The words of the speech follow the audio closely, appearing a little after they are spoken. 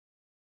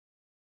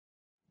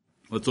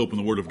Let's open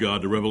the Word of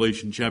God to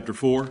Revelation chapter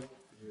 4.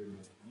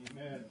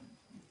 Amen.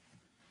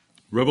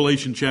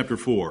 Revelation chapter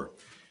 4.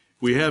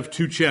 We have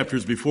two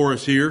chapters before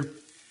us here.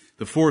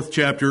 The fourth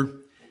chapter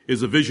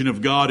is a vision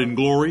of God in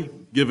glory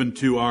given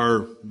to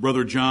our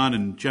brother John,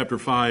 and chapter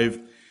 5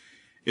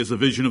 is a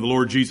vision of the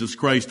Lord Jesus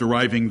Christ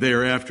arriving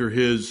there after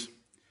his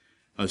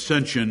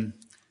ascension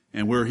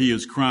and where he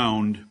is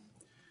crowned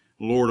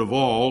Lord of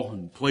all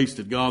and placed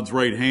at God's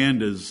right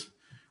hand as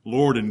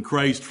Lord in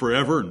Christ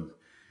forever, and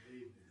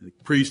the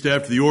priest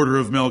after the order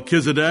of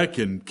Melchizedek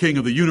and king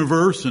of the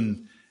universe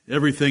and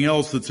everything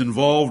else that's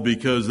involved,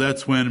 because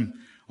that's when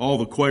all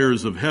the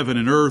choirs of heaven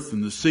and earth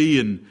and the sea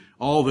and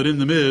all that in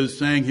them is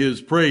sang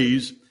his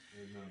praise.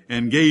 Amen.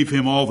 And gave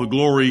him all the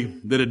glory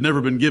that had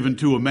never been given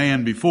to a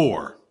man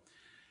before,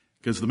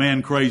 because the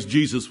man Christ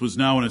Jesus was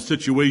now in a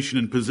situation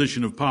and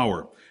position of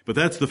power. But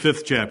that's the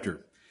fifth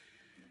chapter.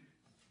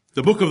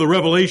 The book of the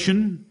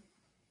Revelation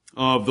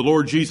of the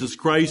Lord Jesus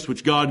Christ,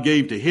 which God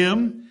gave to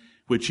him,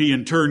 which he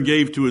in turn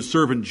gave to his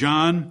servant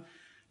John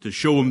to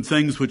show him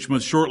things which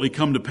must shortly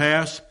come to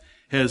pass,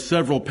 has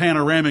several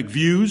panoramic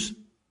views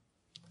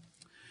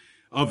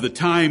of the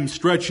time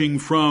stretching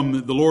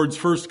from the Lord's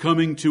first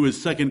coming to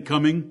his second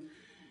coming.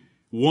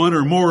 One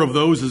or more of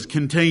those is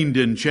contained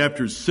in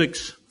chapters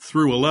 6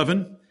 through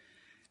 11,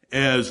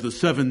 as the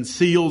seven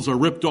seals are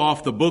ripped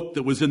off the book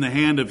that was in the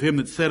hand of him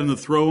that sat on the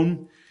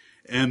throne,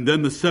 and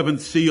then the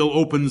seventh seal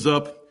opens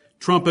up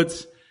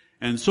trumpets,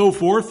 and so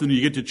forth. And you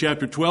get to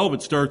chapter 12,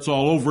 it starts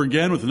all over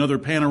again with another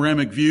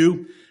panoramic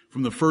view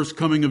from the first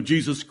coming of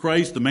Jesus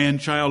Christ, the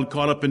man-child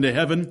caught up into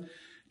heaven,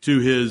 to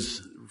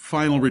his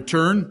final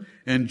return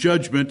and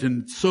judgment.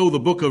 And so the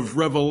book of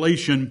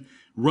Revelation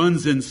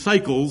runs in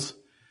cycles,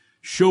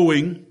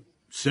 showing,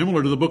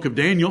 similar to the book of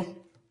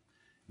Daniel,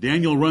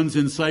 Daniel runs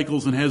in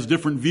cycles and has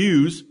different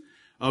views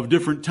of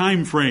different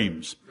time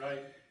frames.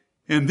 Right.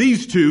 And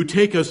these two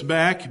take us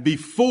back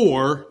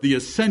before the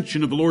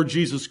ascension of the Lord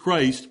Jesus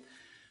Christ,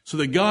 so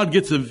that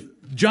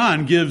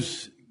John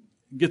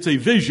gets a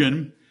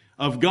vision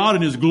of God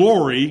in his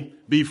glory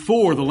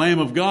before the Lamb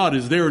of God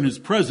is there in his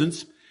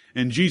presence,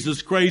 and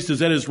Jesus Christ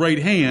is at his right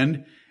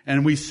hand,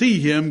 and we see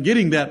him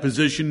getting that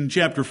position in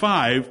chapter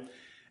 5,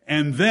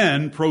 and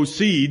then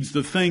proceeds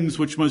the things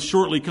which must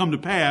shortly come to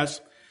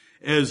pass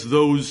as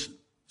those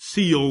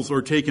seals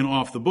are taken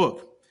off the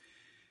book.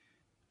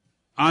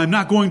 I'm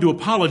not going to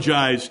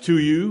apologize to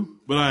you,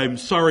 but I'm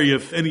sorry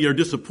if any are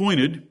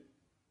disappointed.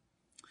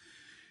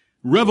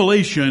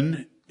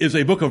 Revelation is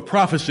a book of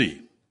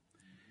prophecy.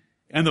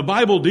 And the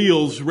Bible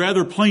deals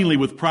rather plainly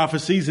with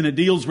prophecies, and it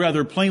deals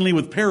rather plainly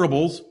with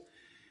parables,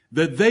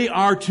 that they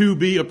are to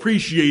be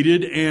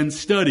appreciated and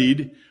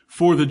studied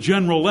for the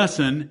general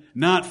lesson,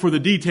 not for the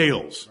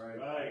details. Right.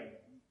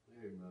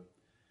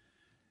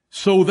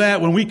 So that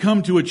when we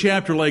come to a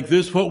chapter like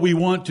this, what we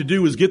want to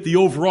do is get the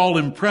overall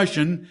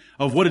impression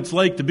of what it's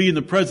like to be in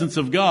the presence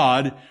of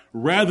God,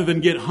 rather than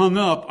get hung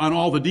up on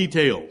all the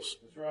details.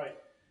 That's right.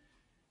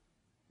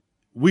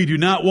 We do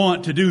not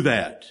want to do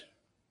that.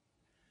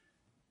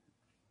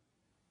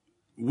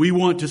 We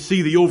want to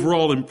see the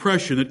overall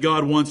impression that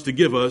God wants to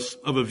give us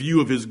of a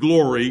view of his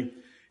glory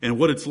and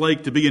what it's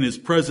like to be in his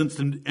presence,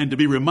 and to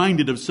be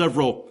reminded of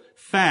several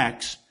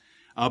facts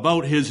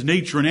about his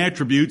nature and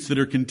attributes that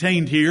are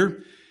contained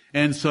here,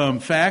 and some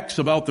facts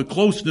about the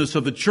closeness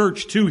of the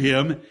church to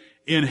him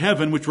in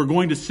heaven, which we're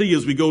going to see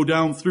as we go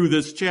down through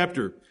this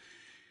chapter.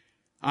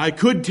 I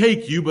could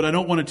take you, but I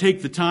don't want to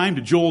take the time,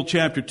 to Joel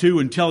chapter 2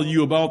 and tell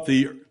you about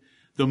the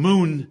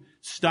moon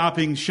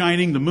stopping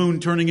shining, the moon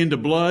turning into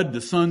blood, the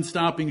sun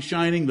stopping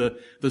shining,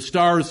 the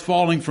stars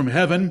falling from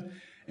heaven,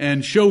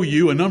 and show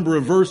you a number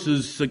of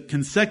verses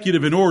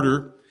consecutive in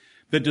order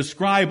that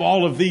describe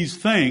all of these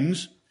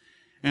things,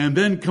 and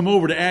then come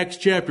over to Acts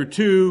chapter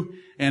 2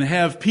 and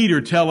have Peter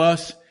tell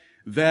us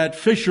that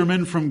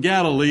fishermen from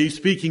Galilee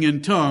speaking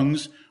in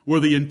tongues were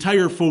the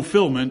entire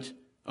fulfillment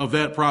of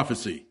that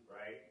prophecy.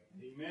 Right.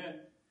 Amen.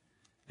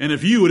 And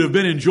if you would have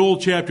been in Joel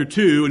chapter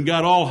 2 and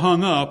got all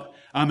hung up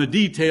on the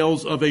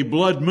details of a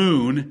blood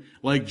moon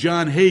like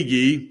John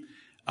Hagee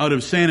out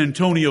of San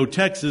Antonio,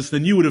 Texas,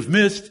 then you would have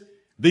missed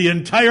the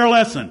entire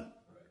lesson.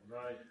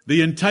 Right.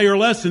 The entire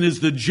lesson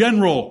is the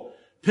general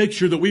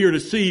picture that we are to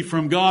see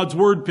from God's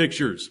word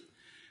pictures.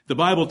 The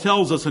Bible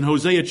tells us in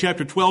Hosea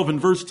chapter 12 and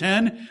verse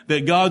 10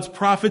 that God's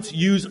prophets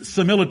use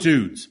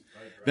similitudes.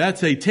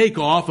 That's a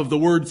takeoff of the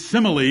word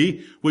simile,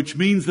 which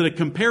means that a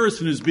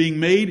comparison is being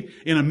made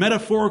in a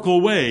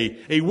metaphorical way.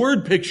 A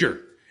word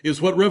picture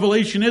is what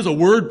Revelation is. A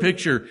word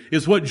picture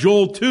is what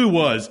Joel 2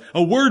 was.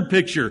 A word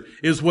picture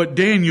is what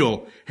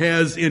Daniel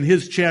has in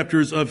his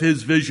chapters of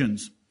his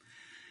visions.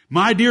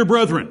 My dear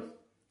brethren,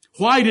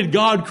 why did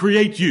God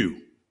create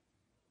you?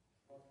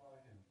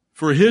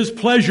 For his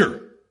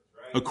pleasure,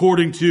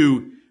 according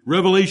to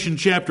Revelation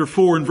chapter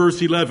 4 and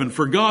verse 11.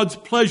 For God's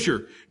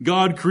pleasure,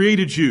 God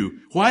created you.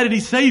 Why did he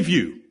save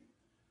you?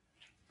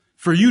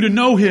 For you to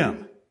know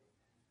him.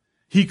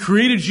 He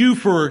created you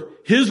for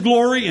his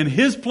glory and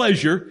his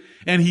pleasure,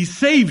 and he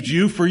saved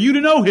you for you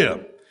to know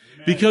him.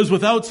 Because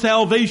without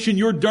salvation,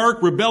 your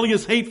dark,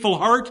 rebellious, hateful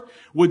heart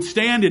would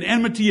stand in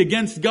enmity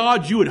against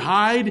God. You would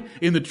hide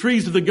in the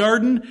trees of the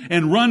garden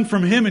and run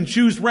from Him and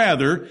choose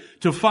rather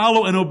to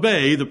follow and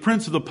obey the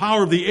prince of the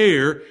power of the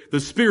air, the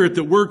spirit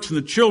that works in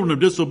the children of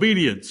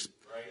disobedience.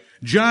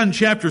 John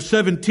chapter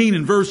 17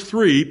 and verse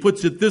 3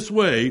 puts it this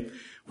way,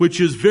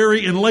 which is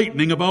very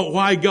enlightening about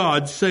why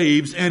God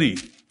saves any.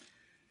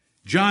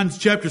 John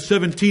chapter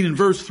 17 and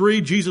verse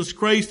 3, Jesus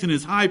Christ in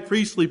His high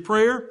priestly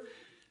prayer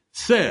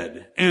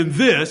said, "And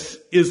this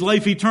is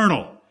life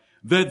eternal,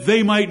 that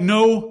they might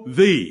know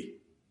Thee,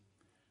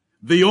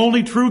 the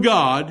only true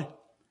God,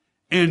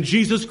 and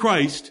Jesus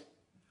Christ,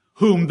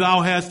 whom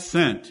Thou hast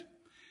sent."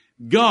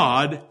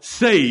 God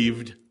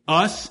saved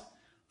us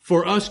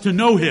for us to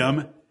know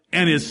Him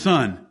and His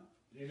Son.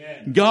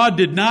 Amen. God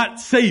did not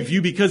save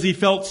you because He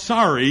felt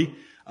sorry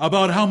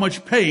about how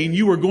much pain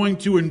you were going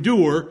to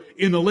endure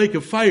in the lake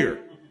of fire.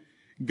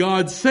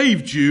 God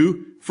saved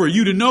you for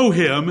you to know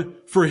Him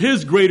for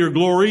His greater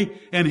glory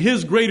and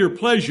His greater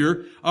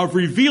pleasure of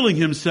revealing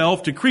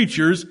Himself to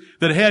creatures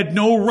that had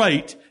no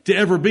right to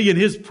ever be in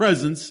His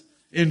presence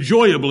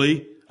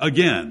enjoyably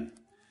again.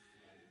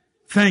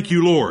 Thank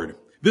you, Lord.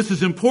 This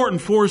is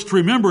important for us to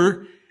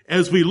remember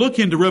as we look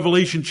into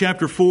Revelation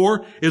chapter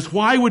 4, is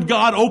why would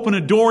God open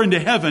a door into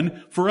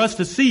heaven for us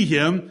to see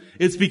Him?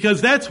 It's because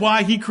that's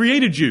why He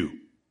created you.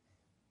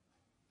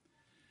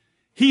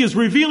 He is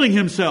revealing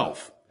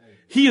Himself.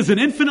 He is an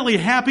infinitely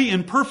happy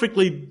and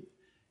perfectly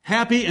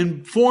happy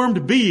and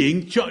formed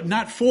being,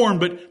 not formed,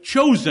 but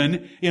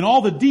chosen in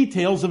all the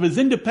details of His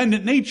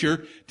independent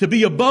nature to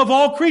be above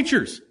all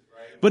creatures.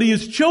 But He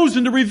has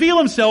chosen to reveal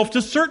Himself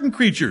to certain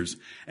creatures,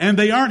 and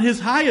they aren't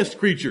His highest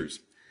creatures.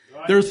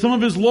 They're some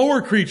of His lower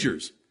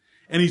creatures.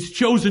 And He's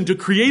chosen to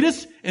create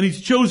us, and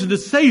He's chosen to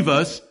save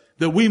us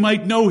that we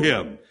might know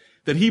Him,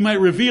 that He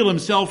might reveal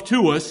Himself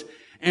to us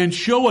and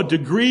show a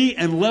degree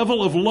and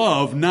level of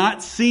love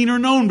not seen or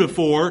known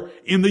before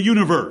in the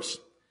universe,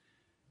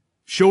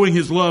 showing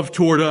His love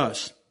toward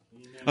us.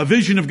 Amen. A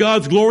vision of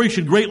God's glory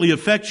should greatly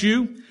affect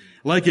you,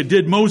 like it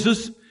did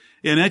Moses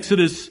in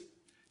Exodus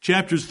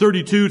chapters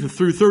 32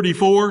 through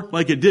 34,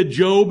 like it did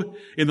Job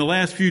in the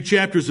last few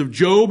chapters of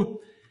Job.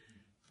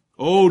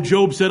 Oh,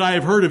 Job said, "I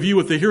have heard of you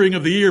with the hearing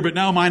of the ear, but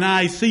now mine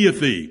eye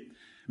seeth thee."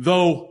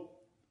 Though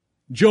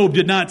Job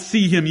did not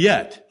see Him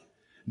yet.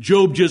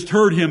 Job just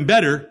heard Him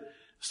better,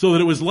 so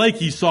that it was like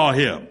he saw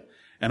Him.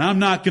 And I'm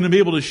not going to be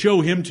able to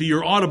show Him to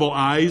your audible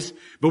eyes,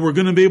 but we're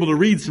going to be able to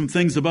read some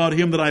things about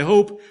Him that I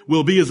hope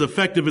will be as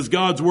effective as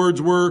God's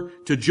words were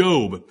to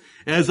Job.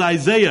 As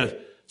Isaiah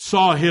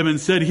saw Him and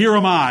said, "Here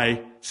am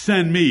I,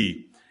 send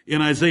me,"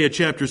 in Isaiah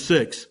chapter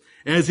 6.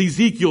 As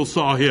Ezekiel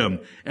saw Him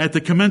at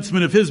the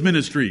commencement of his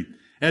ministry.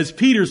 As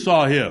Peter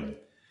saw Him,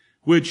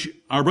 which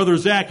our brother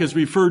Zach has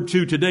referred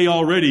to today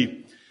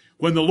already,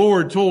 when the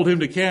Lord told him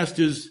to cast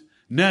his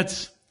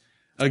nets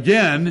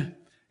again,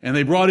 and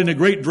they brought in a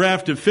great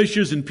draught of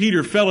fishes, and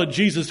Peter fell at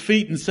Jesus'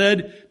 feet and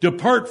said,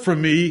 "Depart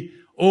from me,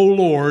 O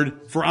Lord,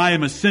 for I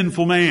am a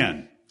sinful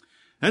man."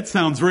 That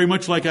sounds very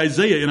much like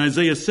Isaiah in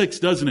Isaiah 6,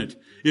 doesn't it?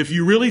 If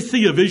you really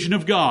see a vision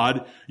of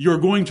God, you're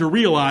going to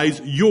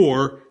realize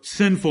your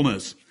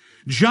sinfulness.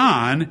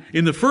 John,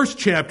 in the first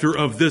chapter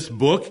of this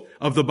book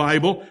of the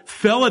Bible,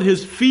 fell at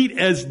His feet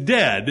as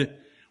dead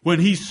when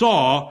he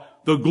saw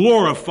the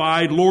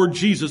glorified Lord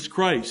Jesus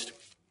Christ.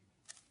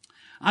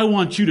 I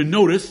want you to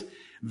notice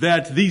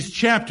that these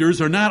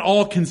chapters are not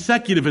all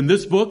consecutive in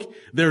this book.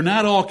 They're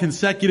not all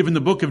consecutive in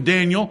the book of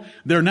Daniel.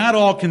 They're not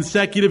all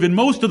consecutive in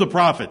most of the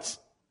prophets,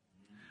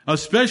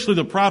 especially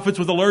the prophets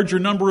with a larger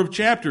number of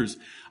chapters.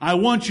 I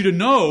want you to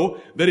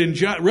know that in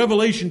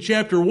Revelation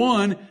chapter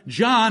 1,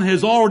 John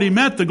has already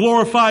met the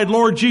glorified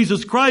Lord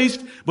Jesus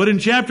Christ, but in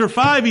chapter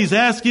 5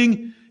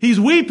 he's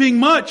weeping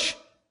much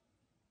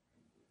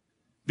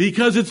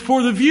because it's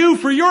for the view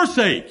for your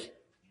sake.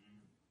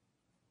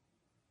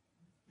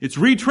 It's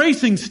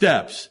retracing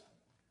steps.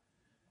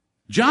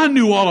 John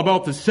knew all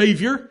about the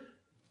Savior,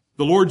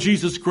 the Lord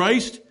Jesus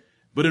Christ,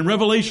 but in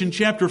Revelation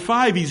chapter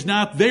 5, he's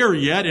not there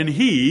yet, and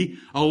he,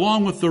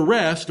 along with the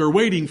rest, are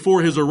waiting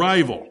for his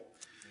arrival.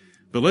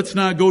 But let's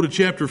not go to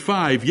chapter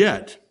 5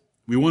 yet.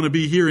 We want to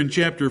be here in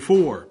chapter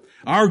 4.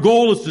 Our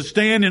goal is to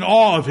stand in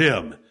awe of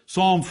Him.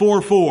 Psalm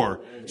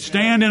 4:4.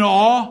 Stand in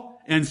awe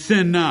and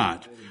sin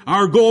not.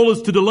 Our goal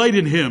is to delight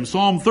in Him.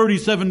 Psalm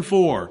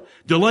 37:4.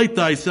 Delight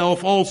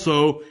thyself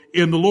also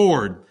in the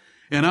Lord.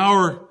 And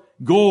our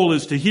goal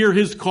is to hear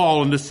His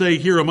call and to say,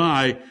 "Here am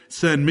I,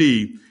 send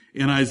me,"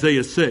 in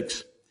Isaiah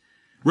 6.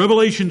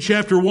 Revelation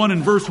chapter 1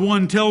 and verse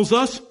 1 tells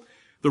us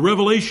the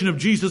revelation of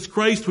Jesus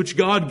Christ which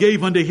God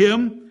gave unto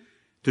Him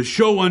to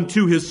show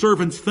unto His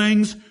servants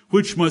things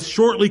which must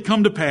shortly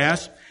come to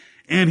pass.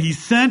 And He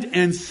sent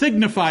and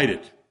signified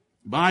it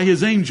by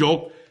His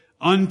angel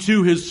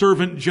unto His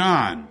servant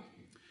John.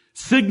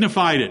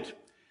 Signified it.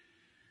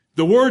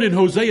 The word in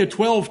Hosea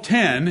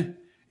 12:10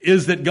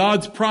 is that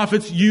God's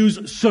prophets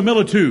use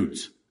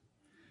similitudes.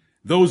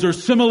 Those are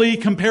simile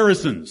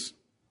comparisons,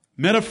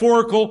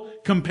 metaphorical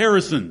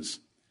comparisons,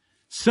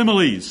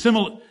 similes,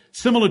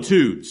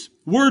 similitudes,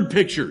 word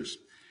pictures.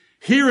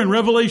 Here in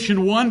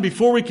Revelation 1,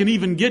 before we can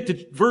even get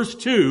to verse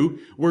 2,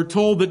 we're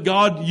told that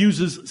God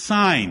uses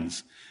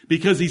signs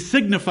because He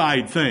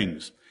signified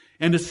things.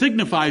 And to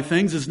signify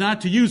things is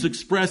not to use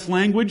express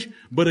language,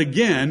 but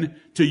again,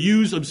 to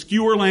use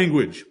obscure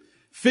language,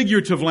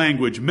 figurative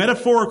language,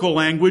 metaphorical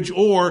language,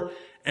 or,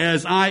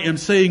 as I am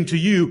saying to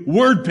you,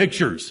 word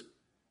pictures.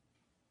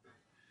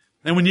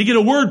 And when you get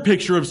a word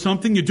picture of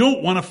something, you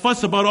don't want to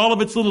fuss about all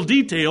of its little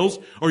details,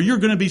 or you're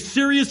going to be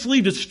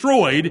seriously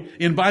destroyed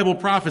in Bible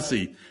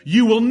prophecy.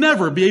 You will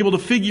never be able to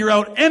figure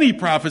out any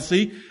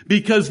prophecy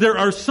because there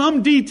are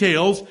some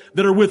details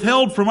that are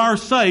withheld from our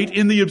sight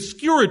in the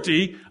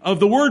obscurity of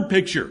the word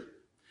picture.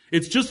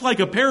 It's just like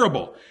a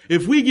parable.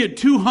 If we get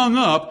too hung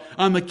up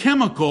on the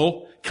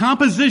chemical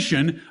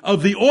composition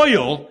of the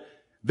oil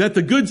that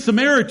the Good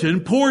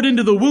Samaritan poured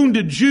into the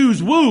wounded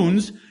Jew's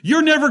wounds,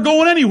 you're never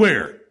going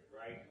anywhere.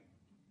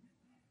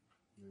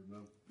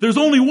 There's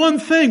only one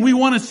thing we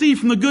want to see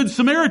from the Good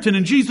Samaritan,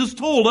 and Jesus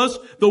told us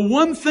the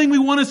one thing we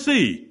want to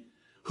see.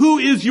 Who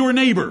is your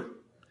neighbor?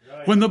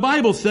 Right. When the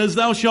Bible says,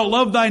 thou shalt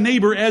love thy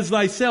neighbor as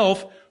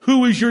thyself,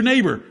 who is your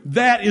neighbor?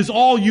 That is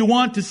all you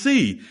want to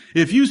see.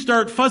 If you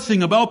start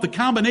fussing about the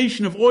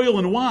combination of oil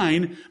and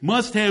wine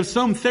must have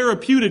some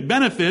therapeutic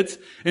benefits,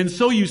 and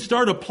so you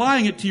start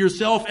applying it to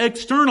yourself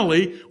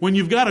externally when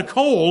you've got a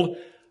cold,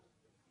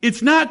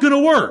 it's not going to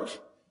work.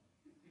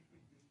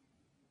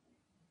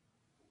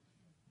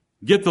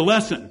 Get the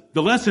lesson.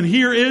 The lesson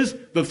here is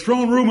the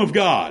throne room of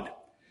God.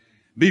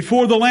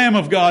 Before the Lamb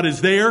of God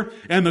is there,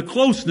 and the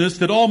closeness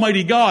that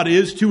Almighty God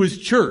is to His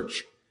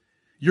church.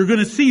 You're going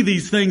to see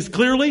these things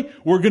clearly.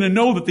 We're going to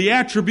know that the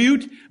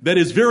attribute that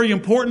is very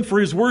important for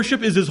His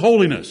worship is His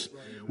holiness.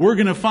 We're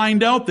going to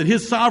find out that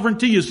His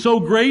sovereignty is so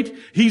great,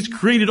 He's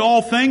created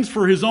all things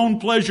for His own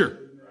pleasure.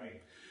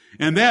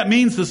 And that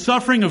means the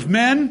suffering of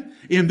men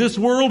in this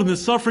world and the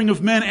suffering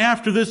of men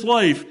after this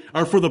life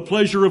are for the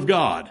pleasure of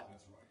God.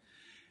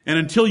 And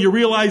until you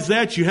realize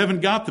that, you haven't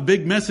got the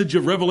big message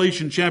of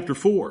Revelation chapter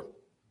 4.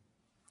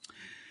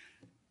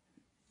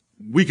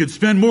 We could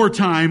spend more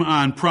time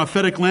on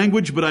prophetic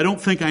language, but I don't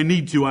think I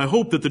need to. I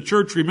hope that the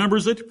church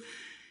remembers it.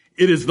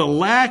 It is the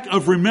lack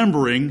of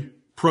remembering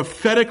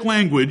prophetic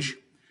language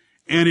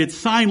and its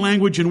sign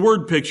language and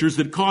word pictures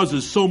that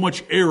causes so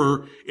much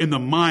error in the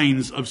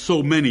minds of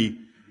so many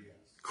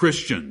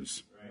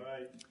Christians.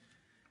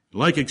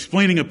 Like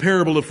explaining a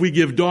parable, if we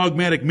give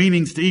dogmatic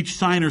meanings to each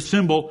sign or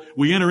symbol,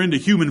 we enter into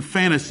human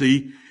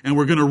fantasy and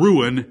we're going to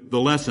ruin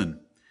the lesson.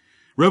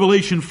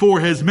 Revelation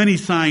 4 has many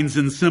signs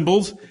and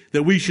symbols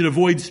that we should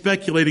avoid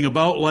speculating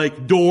about,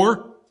 like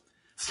door,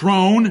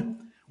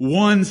 throne,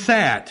 one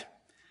sat,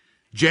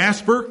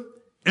 jasper,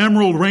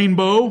 emerald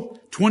rainbow,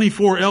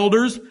 24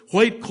 elders,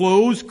 white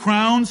clothes,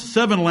 crowns,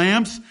 7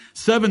 lamps,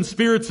 7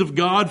 spirits of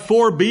God,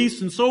 4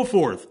 beasts, and so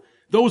forth.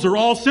 Those are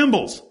all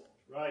symbols.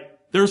 Right.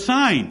 They're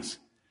signs.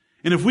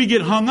 And if we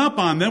get hung up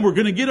on them, we're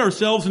going to get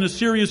ourselves into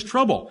serious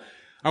trouble.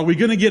 Are we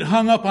going to get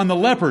hung up on the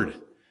leopard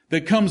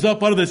that comes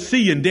up out of the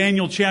sea in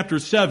Daniel chapter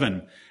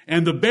 7,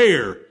 and the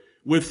bear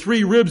with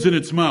 3 ribs in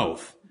its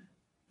mouth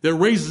that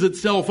raises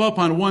itself up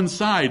on one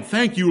side?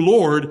 Thank you,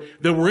 Lord,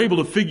 that we're able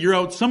to figure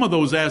out some of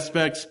those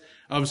aspects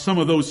of some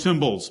of those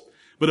symbols.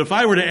 But if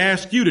I were to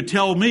ask you to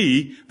tell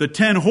me the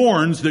 10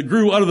 horns that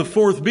grew out of the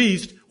 4th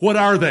beast, what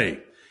are they?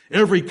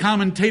 Every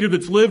commentator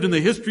that's lived in the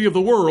history of the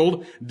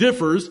world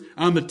differs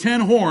on the 10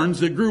 horns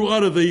that grew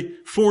out of the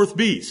 4th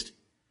beast.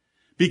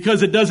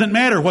 Because it doesn't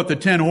matter what the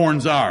 10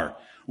 horns are.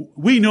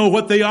 We know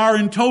what they are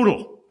in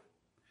total.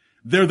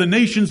 They're the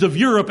nations of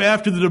Europe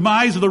after the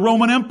demise of the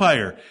Roman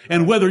Empire.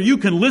 And whether you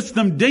can list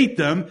them, date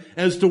them,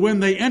 as to when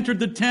they entered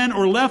the 10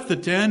 or left the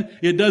 10,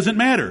 it doesn't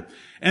matter.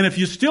 And if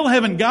you still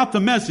haven't got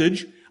the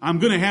message, I'm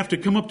going to have to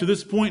come up to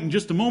this point in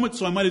just a moment,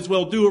 so I might as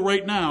well do it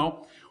right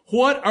now.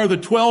 What are the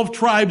 12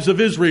 tribes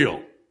of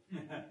Israel?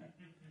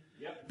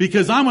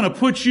 Because I'm going to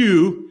put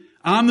you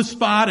on the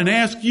spot and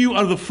ask you,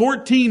 out of the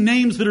 14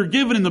 names that are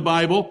given in the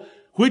Bible,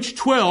 which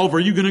 12 are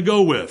you going to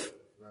go with?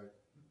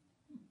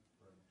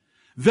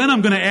 Then I'm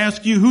going to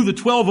ask you who the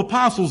 12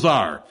 apostles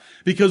are.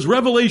 Because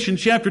Revelation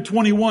chapter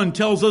 21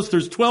 tells us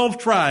there's 12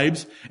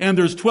 tribes and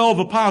there's 12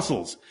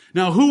 apostles.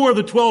 Now, who are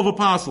the 12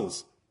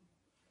 apostles?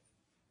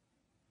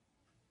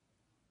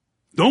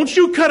 Don't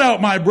you cut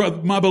out my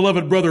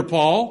beloved brother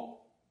Paul.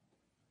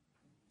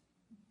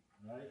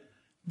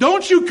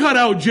 Don't you cut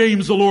out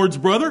James, the Lord's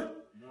brother.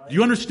 Do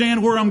you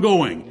understand where I'm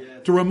going?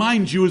 To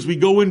remind you as we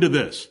go into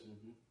this.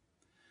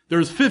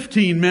 There's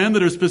 15 men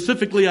that are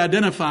specifically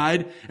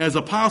identified as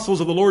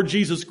apostles of the Lord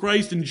Jesus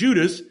Christ, and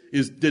Judas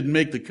didn't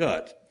make the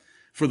cut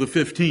for the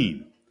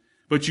 15.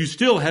 But you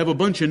still have a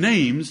bunch of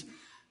names,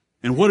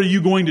 and what are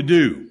you going to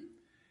do?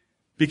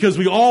 Because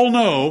we all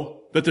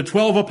know that the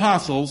 12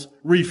 apostles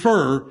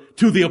refer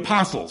to the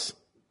apostles.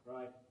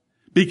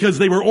 Because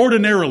they were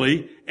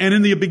ordinarily and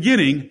in the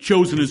beginning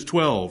chosen as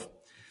 12.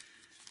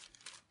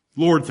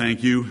 Lord,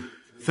 thank you.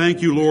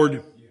 Thank you,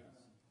 Lord.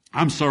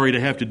 I'm sorry to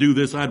have to do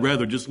this. I'd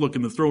rather just look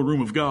in the throne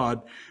room of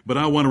God, but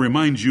I want to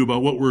remind you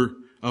about what we're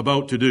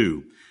about to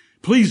do.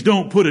 Please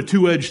don't put a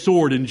 2-edged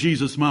sword in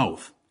Jesus'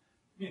 mouth.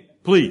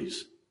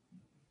 Please.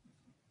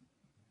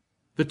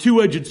 The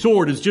two-edged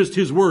sword is just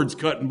His words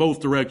cut in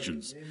both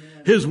directions.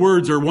 Amen. His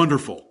words are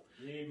wonderful.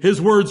 Amen. His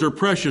words are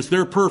precious.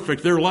 They're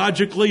perfect. They're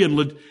logically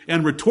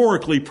and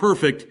rhetorically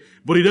perfect,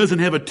 but He doesn't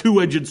have a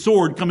two-edged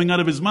sword coming out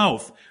of His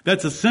mouth.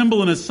 That's a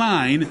symbol and a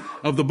sign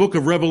of the book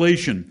of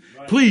Revelation.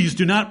 Right. Please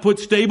do not put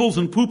stables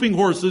and pooping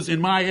horses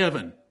in my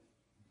heaven.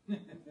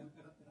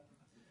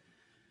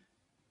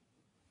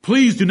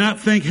 Please do not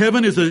think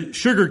heaven is a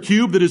sugar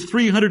cube that is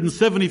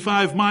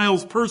 375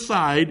 miles per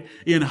side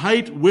in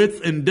height,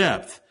 width, and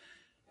depth.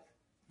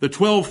 The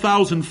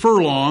 12,000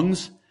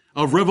 furlongs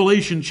of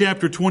Revelation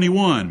chapter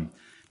 21.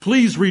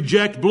 Please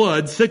reject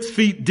blood 6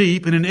 feet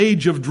deep in an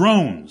age of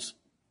drones.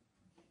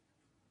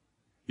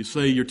 You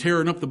say, you're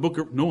tearing up the book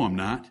of... No, I'm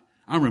not.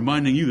 I'm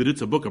reminding you that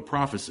it's a book of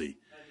prophecy.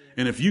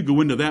 And if you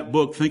go into that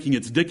book thinking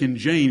it's Dick and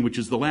Jane, which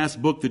is the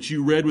last book that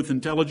you read with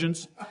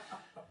intelligence,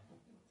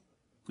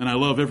 and I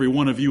love every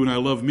one of you, and I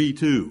love me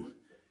too,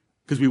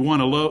 because we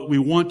want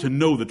to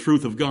know the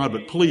truth of God,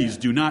 but please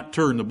do not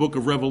turn the book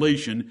of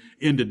Revelation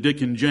into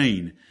Dick and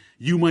Jane.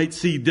 You might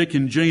see Dick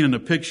and Jane in a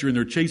picture and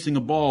they're chasing a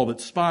ball that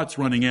Spot's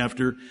running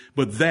after,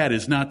 but that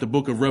is not the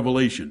book of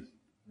Revelation.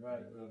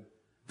 Right.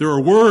 There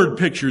are word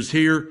pictures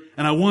here,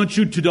 and I want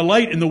you to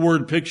delight in the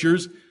word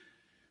pictures,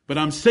 but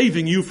I'm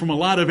saving you from a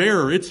lot of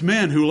error. It's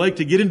men who like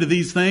to get into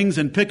these things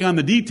and pick on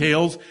the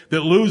details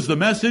that lose the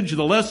message,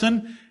 the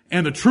lesson,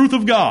 and the truth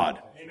of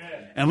God.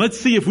 And let's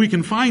see if we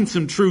can find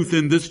some truth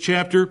in this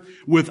chapter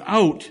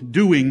without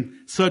doing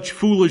such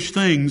foolish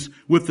things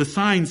with the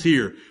signs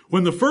here.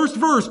 When the first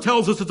verse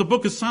tells us it's a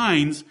book of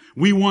signs,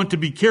 we want to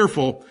be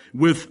careful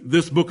with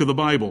this book of the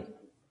Bible.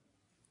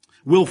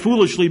 We'll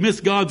foolishly miss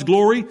God's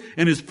glory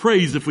and His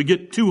praise if we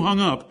get too hung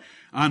up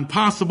on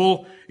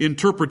possible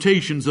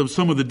interpretations of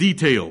some of the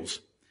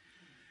details.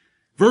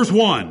 Verse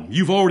 1,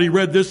 you've already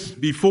read this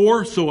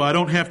before, so I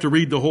don't have to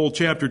read the whole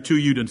chapter to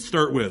you to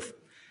start with.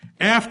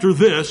 After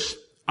this,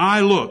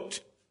 I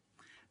looked,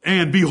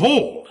 and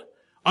behold,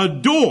 a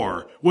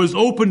door was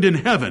opened in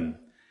heaven,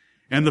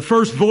 and the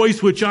first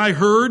voice which I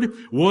heard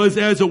was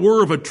as it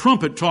were of a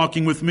trumpet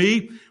talking with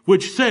me,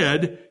 which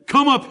said,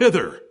 Come up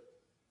hither,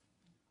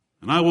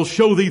 and I will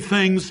show thee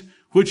things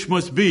which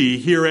must be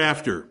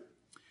hereafter.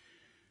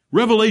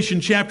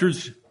 Revelation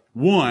chapters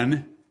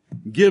 1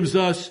 gives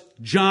us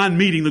John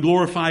meeting the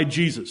glorified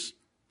Jesus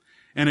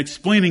and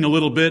explaining a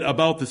little bit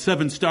about the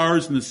 7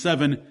 stars and the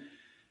 7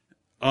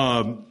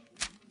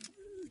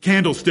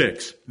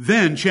 candlesticks.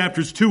 Then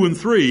chapters 2 and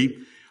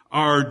 3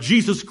 are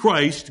Jesus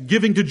Christ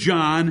giving to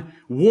John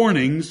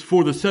warnings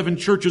for the 7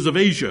 churches of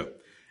Asia.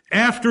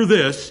 After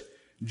this,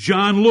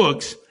 John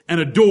looks and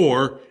a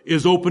door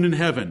is opened in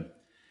heaven.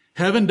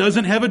 Heaven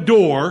doesn't have a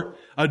door.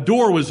 A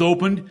door was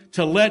opened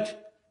to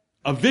let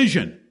a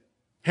vision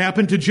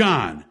happen to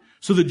John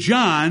so that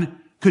John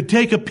could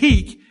take a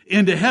peek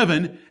into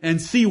heaven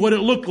and see what it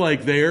looked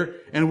like there.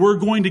 And we're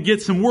going to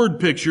get some word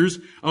pictures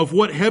of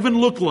what heaven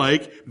looked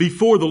like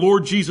before the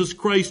Lord Jesus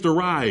Christ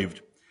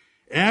arrived.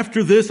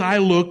 After this, I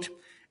looked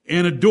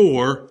and a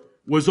door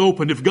was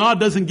opened. If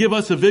God doesn't give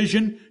us a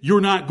vision,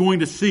 you're not going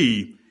to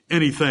see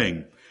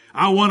anything.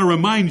 I want to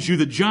remind you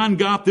that John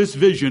got this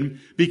vision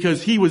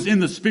because he was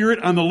in the Spirit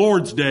on the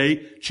Lord's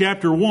Day,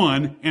 chapter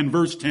 1 and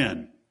verse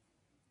 10.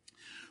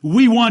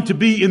 We want to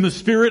be in the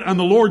Spirit on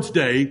the Lord's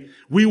Day.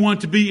 We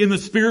want to be in the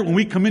Spirit when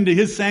we come into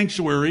His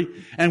sanctuary,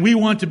 and we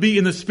want to be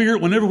in the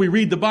Spirit whenever we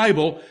read the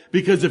Bible,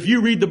 because if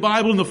you read the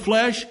Bible in the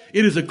flesh,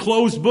 it is a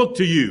closed book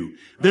to you.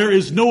 There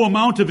is no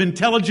amount of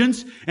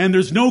intelligence, and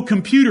there's no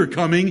computer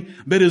coming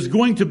that is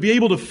going to be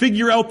able to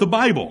figure out the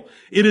Bible.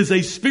 It is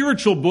a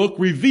spiritual book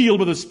revealed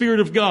by the Spirit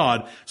of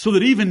God, so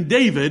that even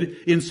David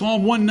in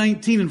Psalm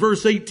 119 and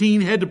verse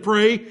 18 had to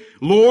pray,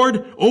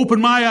 Lord,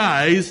 open my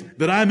eyes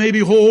that I may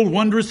behold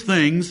wondrous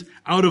things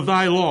out of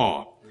thy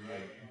law.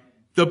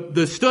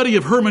 The study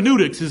of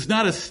hermeneutics is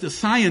not a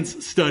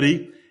science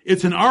study,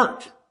 it's an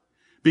art.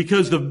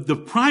 Because the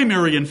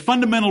primary and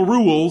fundamental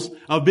rules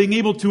of being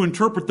able to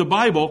interpret the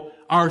Bible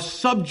are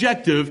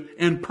subjective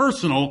and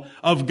personal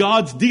of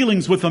God's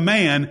dealings with a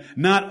man,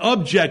 not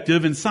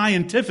objective and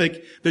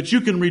scientific that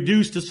you can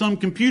reduce to some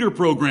computer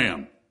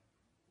program.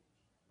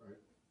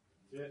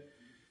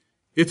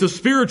 It's a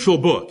spiritual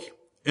book,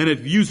 and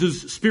it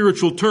uses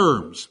spiritual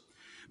terms.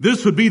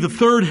 This would be the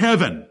third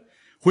heaven,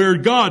 where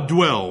God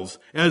dwells,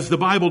 as the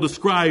Bible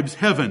describes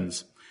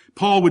heavens.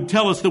 Paul would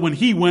tell us that when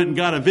he went and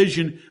got a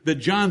vision that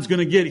John's going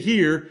to get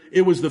here,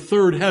 it was the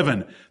third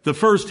heaven. The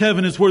first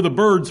heaven is where the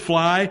birds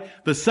fly.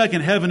 The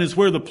second heaven is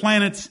where the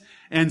planets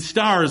and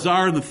stars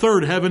are. And the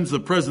third heaven is the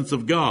presence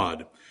of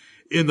God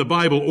in the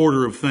Bible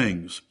order of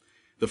things.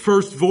 The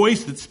first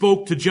voice that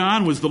spoke to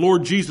John was the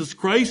Lord Jesus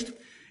Christ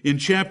in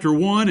chapter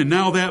 1. And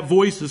now that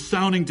voice is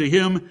sounding to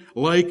him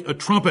like a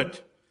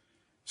trumpet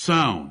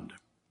sound.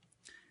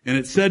 And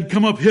it said,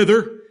 Come up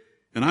hither,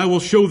 and I will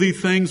show thee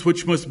things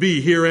which must be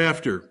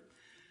hereafter.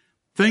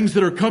 Things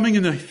that are coming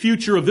in the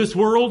future of this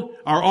world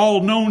are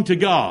all known to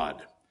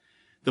God.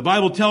 The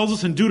Bible tells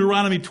us in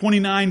Deuteronomy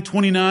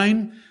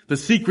 29:29, the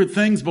secret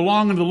things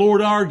belong unto the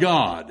Lord our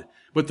God,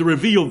 but the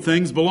revealed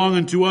things belong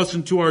unto us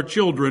and to our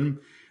children,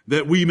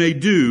 that we may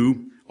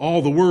do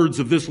all the words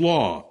of this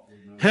law.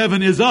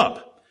 Heaven is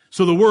up.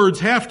 So the words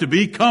have to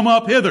be, come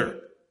up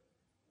hither.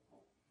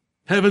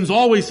 Heaven's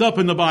always up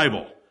in the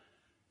Bible.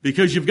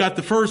 Because you've got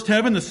the first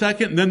heaven, the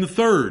second, and then the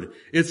third.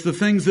 It's the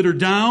things that are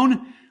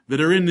down,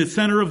 that are in the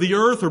center of the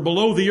earth or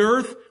below the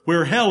earth,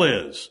 where hell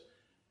is.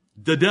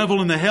 The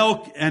devil and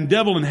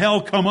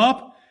hell come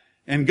up,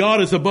 and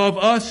God is above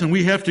us, and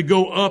we have to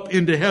go up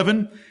into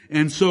heaven,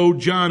 and so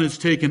John is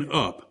taken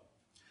up.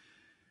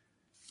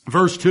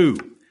 Verse 2,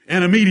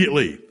 and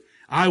immediately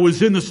I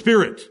was in the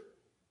Spirit,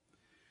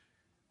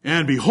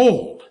 and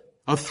behold,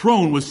 a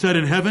throne was set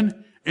in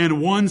heaven,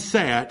 and one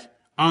sat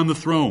on the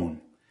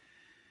throne.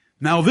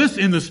 Now this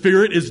in the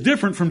Spirit is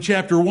different from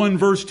chapter 1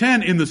 verse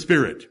 10 in the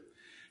Spirit.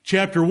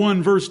 Chapter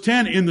 1 verse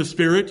 10 in the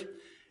Spirit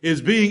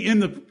is being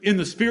in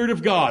the Spirit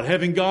of God,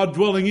 having God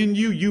dwelling in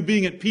you, you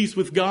being at peace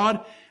with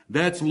God.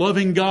 That's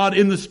loving God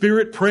in the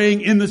Spirit,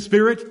 praying in the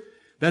Spirit.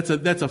 That's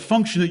a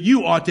function that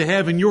you ought to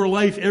have in your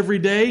life every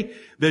day,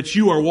 that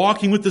you are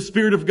walking with the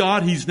Spirit of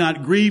God. He's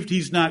not grieved.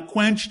 He's not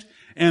quenched.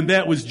 And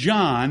that was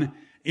John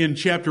in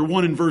chapter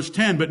 1 and verse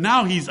 10. But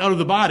now he's out of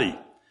the body.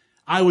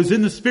 I was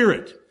in the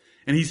Spirit.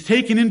 And he's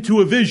taken into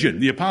a vision.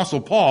 The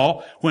Apostle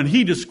Paul, when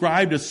he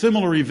described a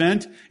similar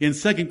event in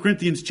 2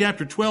 Corinthians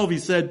chapter 12, he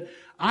said,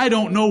 I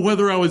don't know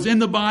whether I was in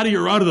the body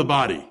or out of the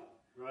body.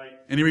 Right.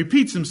 And he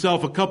repeats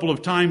himself a couple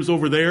of times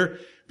over there,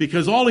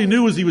 because all he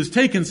knew is he was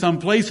taken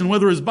someplace, and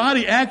whether his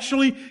body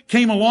actually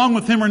came along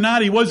with him or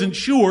not, he wasn't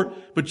sure.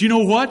 But you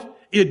know what?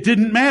 It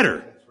didn't matter.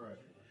 That's right.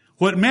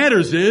 What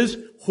matters is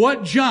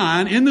what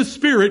John in the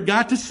Spirit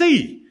got to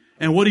see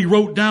and what he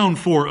wrote down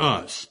for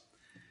us.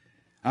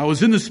 I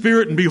was in the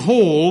Spirit, and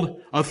behold,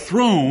 a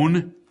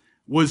throne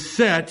was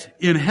set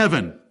in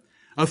heaven.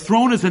 A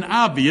throne is an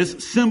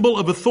obvious symbol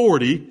of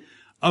authority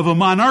of a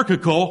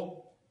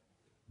monarchical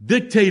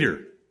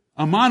dictator.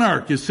 A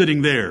monarch is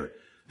sitting there.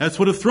 That's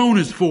what a throne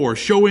is for,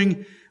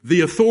 showing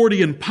the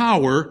authority and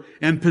power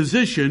and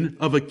position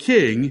of a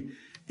king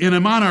in a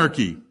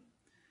monarchy.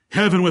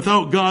 Heaven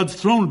without God's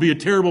throne would be a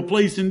terrible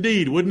place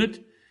indeed, wouldn't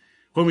it?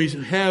 When we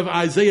have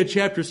Isaiah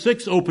chapter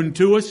 6 open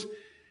to us,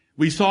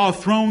 we saw a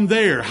throne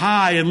there,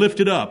 high and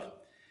lifted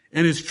up,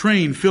 and his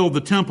train filled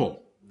the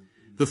temple.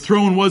 The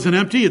throne wasn't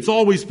empty. It's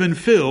always been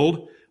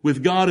filled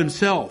with God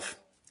himself.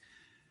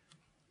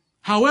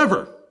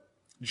 However,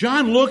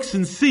 John looks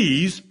and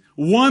sees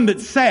one that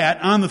sat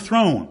on the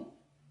throne.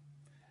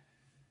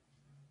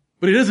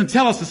 But he doesn't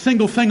tell us a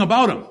single thing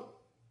about him.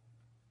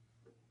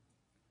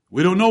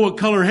 We don't know what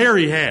color hair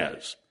he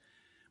has.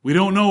 We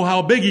don't know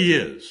how big he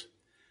is,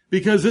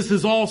 because this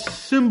is all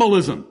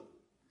symbolism.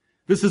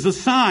 This is a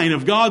sign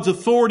of God's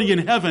authority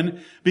in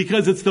heaven,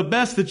 because it's the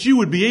best that you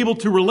would be able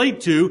to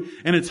relate to,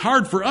 and it's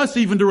hard for us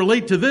even to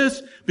relate to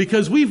this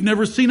because we've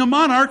never seen a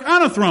monarch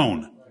on a throne.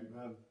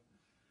 Amen.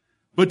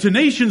 But to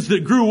nations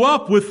that grew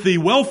up with the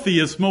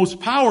wealthiest, most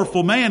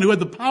powerful man who had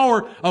the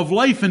power of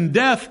life and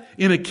death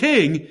in a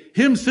king,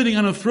 him sitting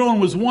on a throne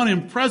was one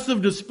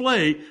impressive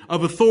display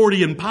of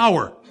authority and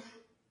power.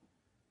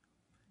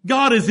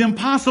 God is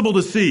impossible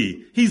to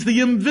see. He's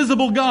the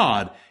invisible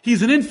God.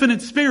 He's an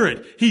infinite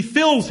spirit. He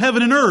fills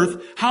heaven and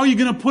earth. How are you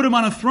going to put him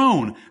on a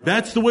throne?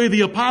 That's the way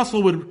the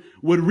apostle would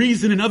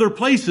reason in other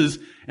places.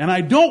 And I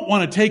don't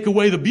want to take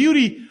away the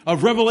beauty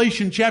of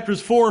Revelation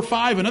chapters 4 or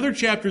 5 and other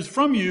chapters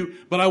from you,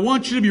 but I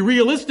want you to be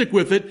realistic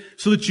with it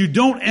so that you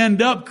don't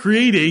end up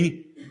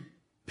creating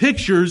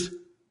pictures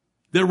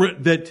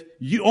that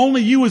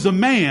only you as a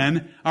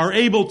man are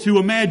able to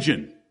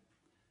imagine.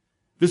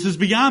 This is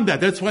beyond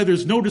that. That's why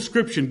there's no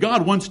description.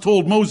 God once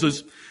told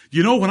Moses,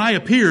 you know, when I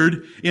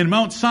appeared in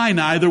Mount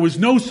Sinai, there was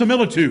no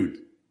similitude.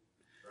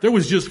 There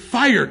was just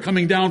fire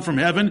coming down from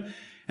heaven.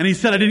 And he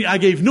said, I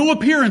gave no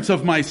appearance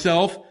of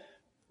myself.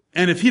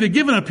 And if he'd have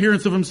given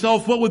appearance of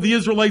himself, what would the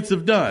Israelites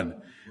have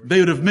done? They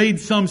would have made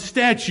some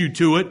statue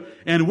to it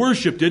and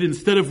worshiped it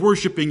instead of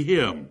worshiping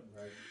him.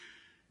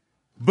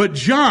 But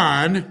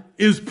John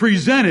is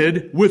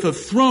presented with a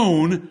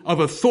throne of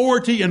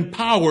authority and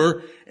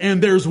power,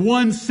 and there's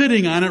one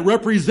sitting on it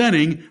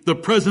representing the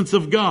presence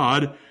of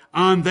God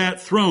on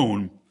that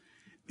throne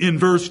in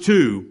verse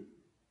 2.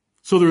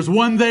 So there's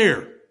one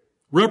there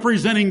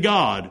representing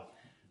God.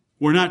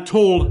 We're not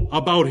told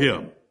about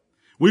him.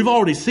 We've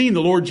already seen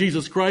the Lord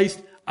Jesus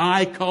Christ,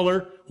 eye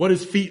color, what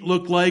his feet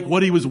looked like,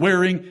 what he was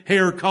wearing,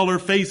 hair color,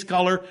 face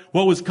color,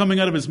 what was coming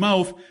out of his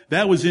mouth.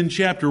 That was in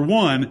chapter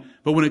 1.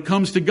 But when it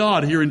comes to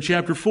God here in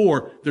chapter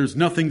 4, there's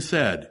nothing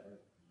said.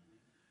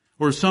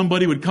 Or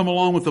somebody would come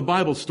along with the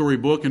Bible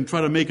storybook and try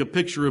to make a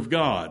picture of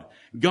God.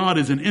 God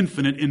is an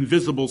infinite,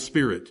 invisible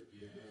spirit.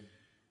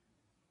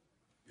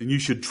 And you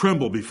should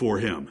tremble before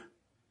him.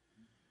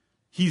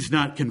 He's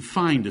not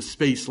confined to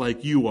space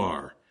like you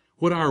are.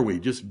 What are we?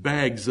 Just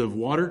bags of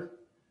water?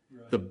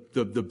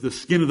 The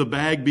skin of the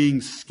bag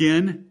being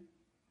skin.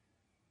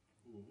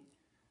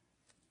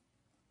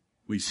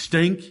 We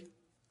stink,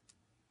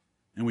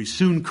 and we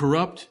soon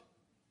corrupt.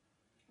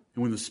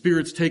 And when the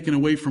Spirit's taken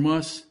away from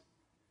us,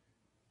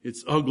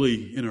 it's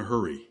ugly in a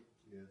hurry.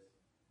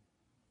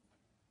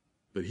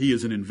 But he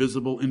is an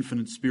invisible,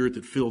 infinite spirit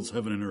that fills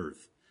heaven and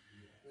earth.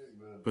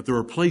 Amen. but there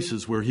are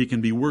places where he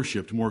can be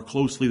worshipped more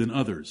closely than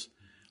others,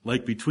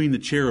 like between the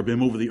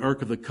cherubim over the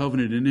Ark of the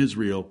Covenant in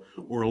Israel,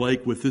 or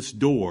like with this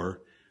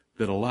door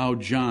that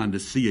allowed John to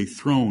see a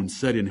throne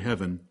set in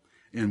heaven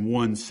and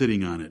one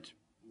sitting on it.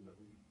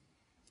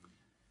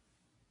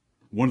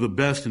 One of the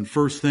best and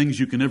first things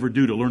you can ever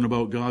do to learn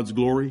about God's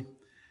glory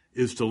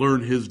is to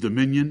learn his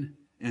dominion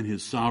and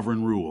his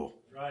sovereign rule.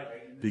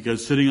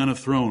 Because sitting on a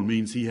throne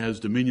means he has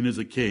dominion as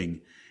a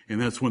king, and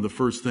that's one of the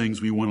first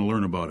things we want to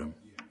learn about him.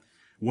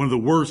 One of the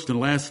worst and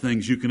last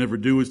things you can ever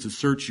do is to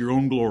search your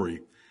own glory.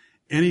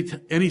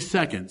 Any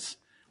seconds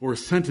or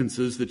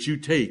sentences that you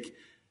take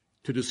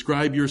to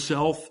describe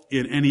yourself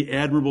in any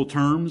admirable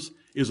terms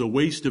is a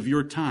waste of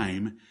your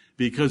time,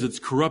 because it's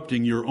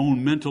corrupting your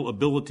own mental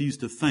abilities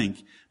to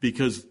think,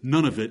 because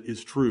none of it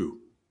is true.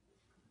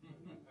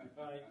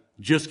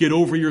 Just get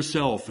over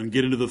yourself and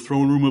get into the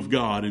throne room of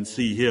God and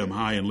see him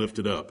high and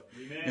lifted up.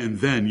 Amen. And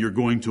then you're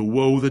going to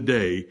woe the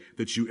day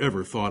that you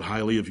ever thought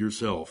highly of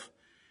yourself.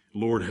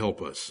 Lord,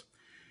 help us.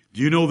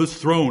 Do you know this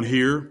throne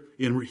here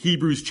in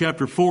Hebrews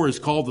chapter 4 is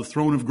called the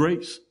throne of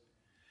grace?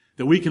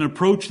 That we can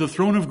approach the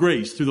throne of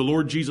grace through the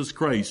Lord Jesus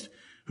Christ,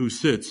 who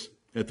sits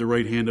at the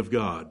right hand of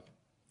God.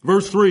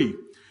 Verse 3,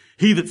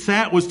 he that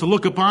sat was to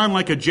look upon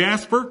like a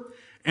jasper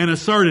and a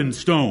sardine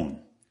stone.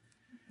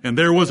 And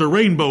there was a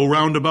rainbow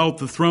round about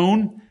the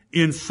throne,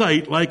 in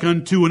sight like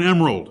unto an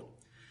emerald.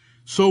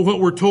 So what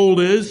we're told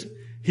is,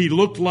 he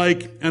looked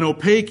like an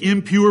opaque,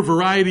 impure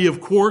variety of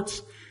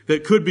quartz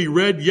that could be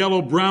red,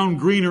 yellow, brown,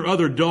 green, or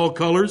other dull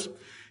colors.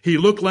 He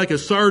looked like a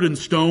sardine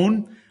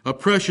stone, a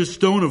precious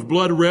stone of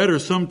blood red or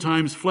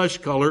sometimes flesh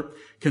color,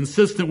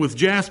 consistent with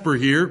jasper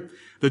here.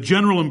 The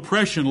general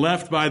impression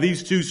left by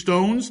these two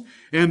stones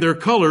and their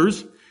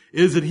colors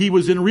is that he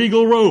was in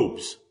regal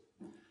robes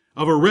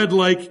of a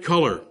red-like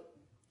color.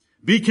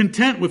 Be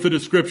content with the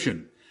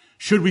description.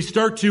 Should we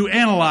start to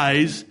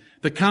analyze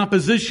the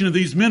composition of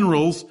these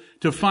minerals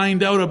to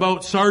find out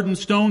about sardine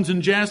stones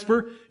and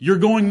jasper, you're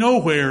going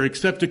nowhere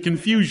except to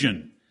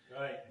confusion.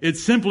 Right.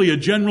 It's simply a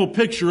general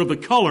picture of the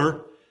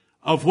color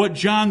of what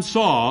John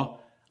saw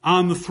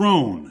on the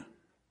throne.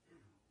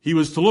 He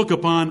was to look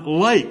upon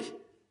like.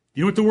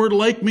 You know what the word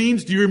like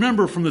means? Do you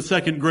remember from the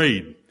second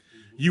grade?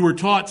 You were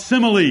taught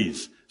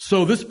similes.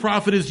 So this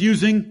prophet is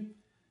using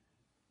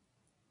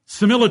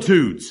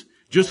similitudes,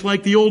 just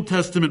like the Old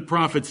Testament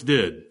prophets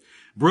did.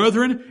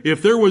 Brethren,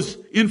 if there was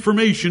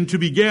information to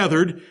be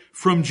gathered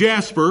from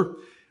jasper,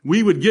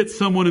 we would get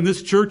someone in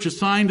this church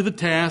assigned to the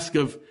task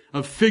of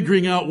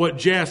figuring out what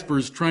jasper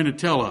is trying to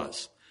tell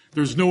us.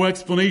 There's no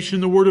explanation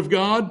in the Word of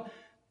God.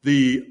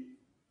 The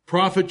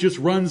prophet just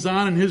runs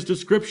on in his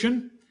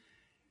description.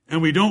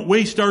 And we don't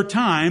waste our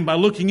time by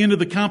looking into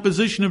the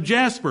composition of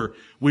jasper.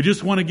 We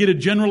just want to get a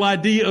general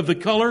idea of the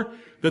color,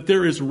 that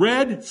there is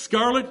red,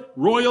 scarlet,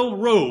 royal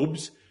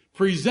robes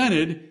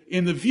presented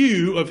in the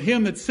view of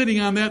him that's sitting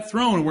on that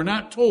throne. We're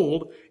not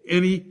told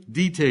any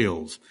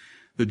details.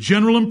 The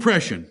general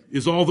impression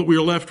is all that we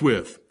are left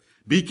with.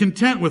 Be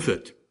content with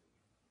it.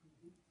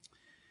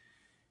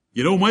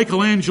 You know,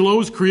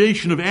 Michelangelo's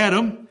creation of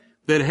Adam,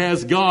 that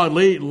has God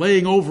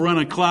laying over on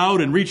a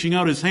cloud and reaching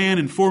out his hand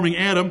and forming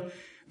Adam,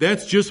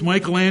 that's just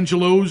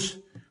Michelangelo's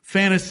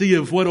fantasy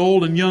of what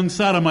old and young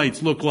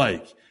sodomites look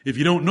like. If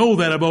you don't know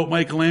that about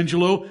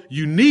Michelangelo,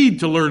 you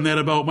need to learn that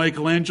about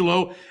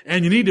Michelangelo,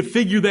 and you need to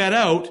figure that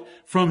out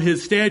from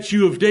his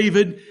statue of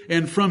David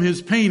and from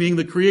his painting,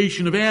 the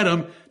creation of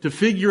Adam, to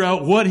figure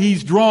out what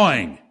he's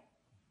drawing.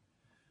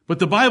 But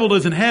the Bible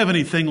doesn't have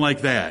anything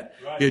like that.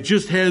 Right. It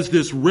just has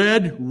this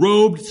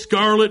red-robed,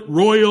 scarlet,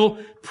 royal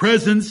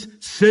presence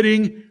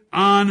sitting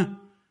on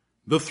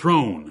the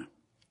throne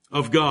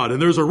of God. And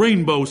there's a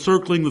rainbow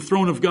circling the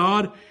throne of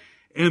God,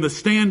 and the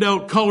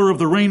standout color of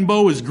the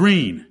rainbow is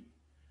green.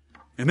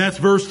 And that's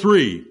verse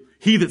 3.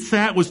 He that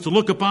sat was to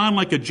look upon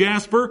like a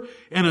jasper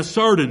and a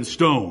sardine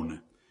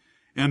stone.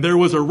 And there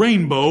was a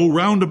rainbow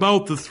round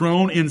about the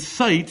throne, in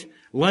sight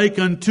like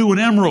unto an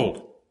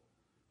emerald.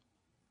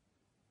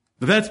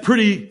 That's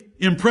pretty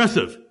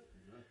impressive.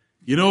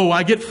 You know,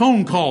 I get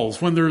phone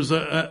calls when there's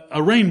a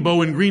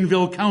rainbow in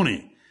Greenville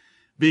County,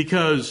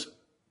 because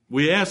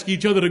we ask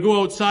each other to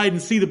go outside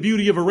and see the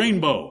beauty of a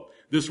rainbow.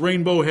 This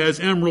rainbow has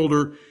emerald,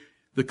 or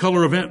the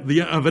color of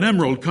an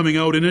emerald coming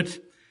out in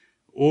it,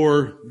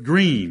 or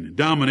green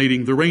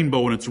dominating the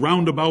rainbow, and it's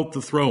round about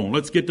the throne.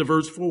 Let's get to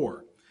verse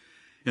 4.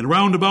 And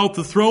round about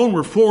the throne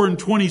were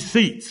 24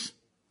 seats.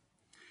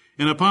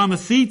 And upon the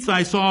seats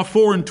I saw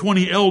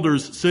 24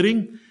 elders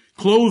sitting,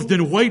 clothed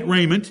in white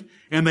raiment,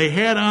 and they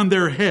had on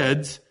their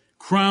heads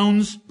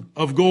crowns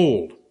of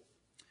gold.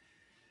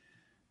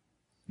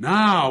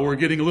 Now we're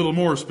getting a little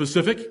more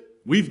specific.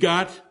 We've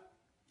got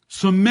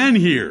some men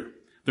here.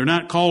 They're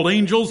not called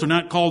angels. They're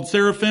not called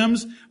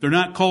seraphims. They're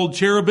not called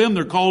cherubim.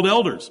 They're called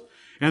elders.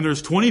 And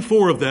there's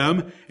 24 of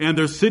them, and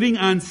they're sitting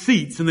on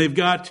seats, and they've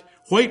got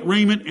white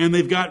raiment, and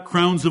they've got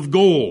crowns of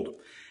gold.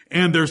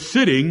 And they're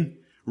sitting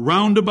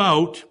round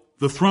about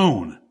the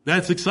throne.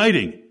 That's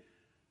exciting.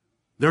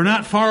 They're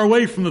not far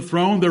away from the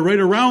throne. They're right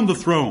around the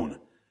throne.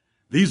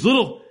 These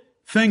little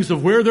things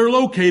of where they're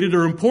located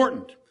are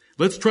important.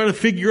 Let's try to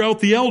figure out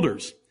the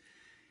elders.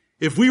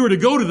 If we were to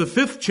go to the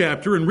 5th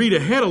chapter and read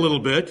ahead a little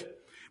bit,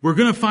 we're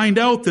going to find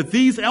out that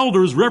these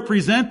elders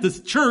represent the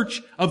church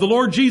of the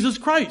Lord Jesus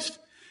Christ.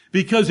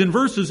 Because in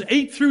verses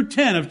 8 through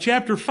 10 of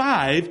chapter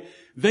 5,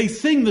 they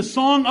sing the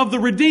song of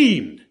the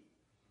redeemed.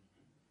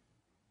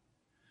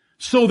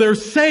 So they're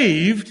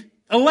saved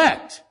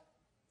elect.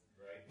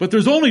 But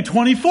there's only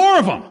 24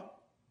 of them.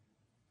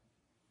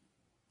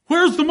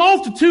 Where's the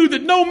multitude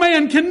that no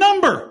man can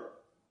number?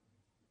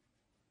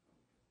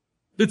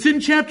 That's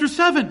in chapter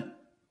 7.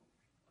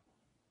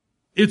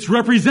 It's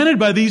represented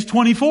by these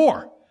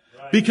 24.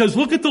 Because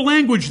look at the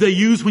language they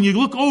use when you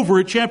look over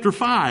at chapter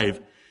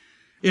 5.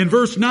 In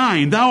verse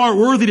 9, thou art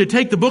worthy to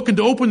take the book and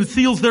to open the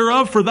seals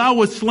thereof, for thou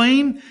wast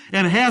slain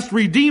and hast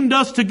redeemed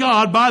us to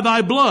God by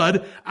thy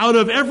blood out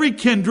of every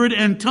kindred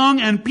and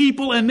tongue and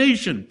people and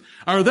nation.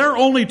 Are there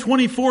only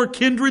 24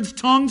 kindreds,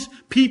 tongues,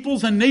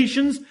 peoples, and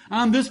nations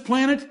on this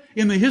planet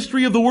in the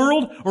history of the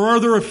world? Or are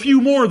there a few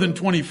more than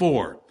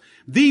 24?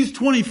 These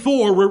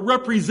 24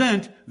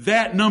 represent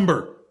that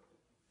number.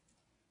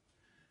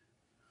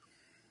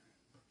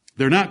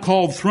 They're not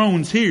called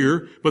thrones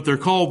here, but they're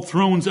called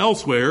thrones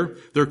elsewhere.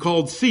 They're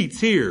called seats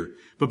here.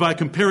 But by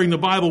comparing the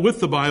Bible with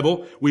the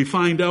Bible, we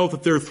find out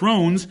that they're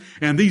thrones,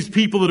 and these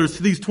people that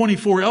are, these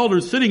 24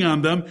 elders sitting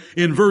on them,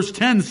 in verse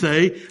 10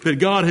 say that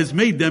God has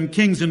made them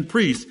kings and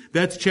priests.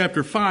 That's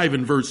chapter 5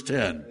 and verse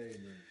 10.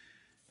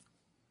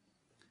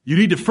 You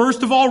need to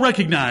first of all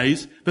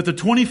recognize that the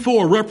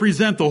 24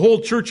 represent the whole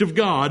church of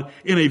God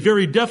in a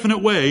very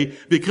definite way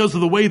because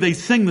of the way they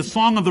sing the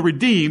song of the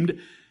redeemed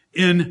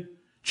in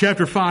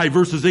Chapter 5,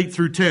 verses 8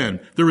 through 10.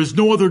 There is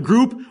no other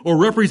group or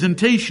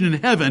representation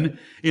in heaven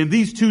in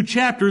these 2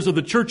 chapters of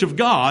the church of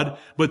God,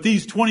 but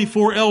these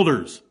 24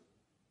 elders.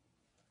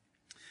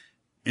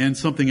 And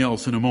something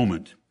else in a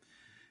moment.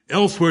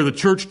 Elsewhere, the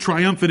church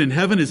triumphant in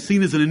heaven is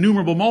seen as an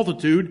innumerable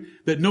multitude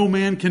that no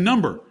man can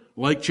number,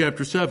 like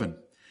chapter 7.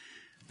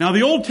 Now,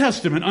 the Old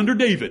Testament under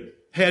David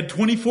had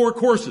 24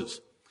 courses.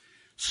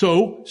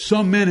 So,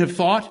 some men have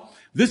thought,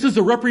 this is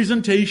a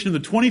representation of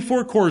the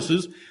 24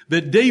 courses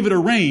that David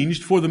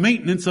arranged for the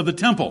maintenance of the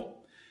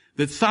temple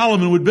that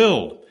Solomon would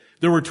build.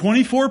 There were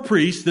 24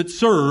 priests that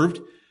served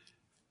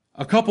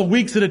a couple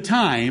weeks at a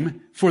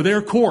time for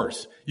their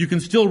course. You can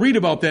still read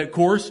about that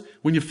course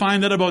when you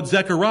find out about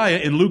Zechariah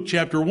in Luke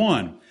chapter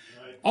 1. Right.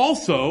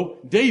 Also,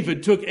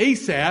 David took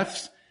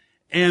Asaph's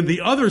and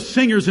the other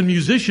singers and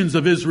musicians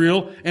of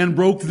Israel and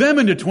broke them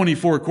into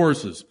 24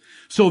 courses.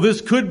 So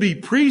this could be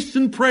priests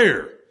and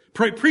prayer,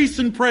 priests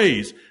and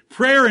praise,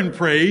 prayer and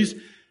praise,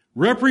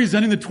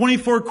 representing the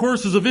 24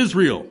 courses of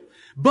Israel.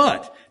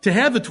 But to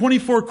have the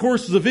 24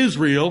 courses of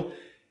Israel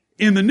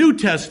in the New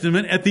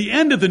Testament, at the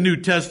end of the New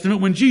Testament,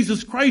 when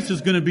Jesus Christ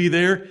is going to be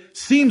there,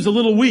 seems a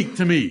little weak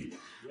to me.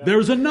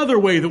 There's another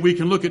way that we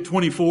can look at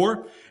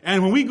 24.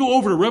 And when we go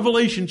over to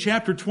Revelation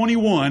chapter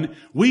 21,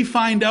 we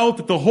find out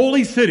that the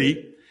holy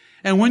city,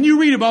 and when you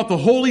read about the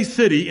holy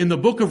city in the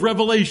book of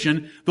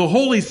Revelation, the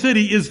holy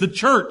city is the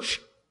church.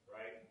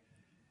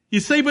 You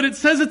say, but it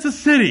says it's a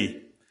city.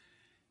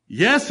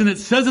 Yes, and it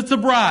says it's a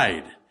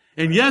bride.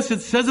 And yes,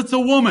 it says it's a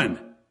woman.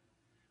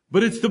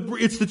 But it's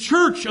the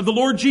church of the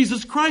Lord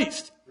Jesus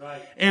Christ.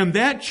 Right. And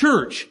that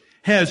church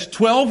has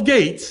 12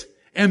 gates,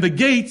 and the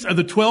gates are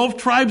the 12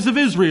 tribes of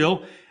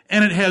Israel,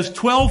 and it has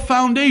 12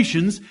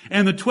 foundations,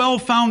 and the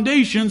 12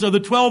 foundations are the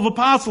 12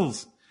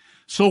 apostles.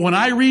 So when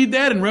I read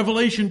that in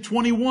Revelation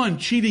 21,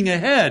 cheating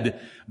ahead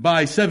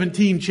by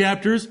 17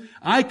 chapters,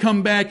 I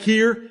come back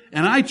here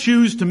and I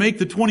choose to make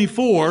the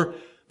 24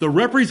 the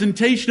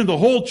representation of the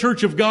whole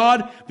church of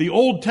God, the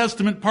Old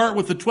Testament part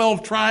with the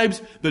 12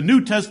 tribes, the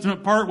New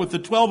Testament part with the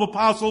 12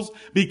 apostles,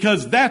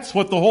 because that's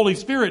what the Holy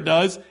Spirit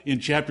does in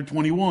chapter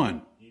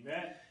 21.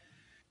 Amen.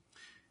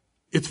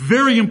 It's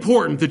very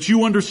important that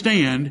you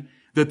understand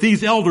that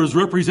these elders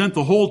represent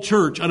the whole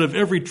church out of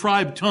every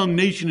tribe, tongue,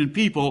 nation, and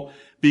people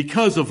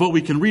because of what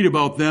we can read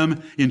about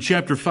them in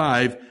chapter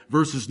 5,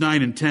 verses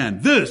 9 and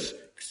 10. This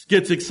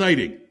gets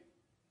exciting.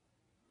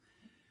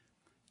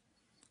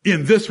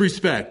 In this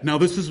respect, now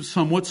this is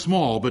somewhat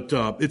small, but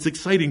it's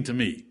exciting to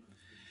me.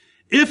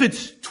 If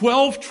it's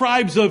 12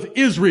 tribes of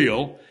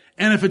Israel,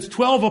 and if it's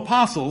 12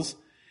 apostles,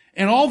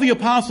 and all the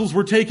apostles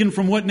were taken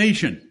from what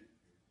nation?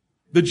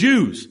 The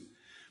Jews.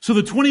 So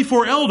the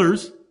 24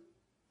 elders,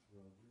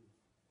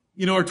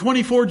 are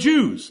 24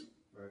 Jews.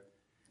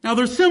 Now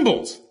they're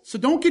symbols, so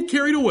don't get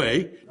carried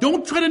away.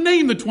 Don't try to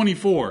name the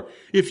 24.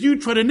 If you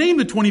try to name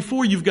the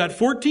 24, you've got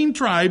 14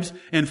 tribes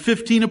and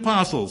 15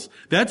 apostles.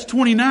 That's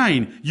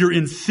 29. You're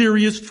in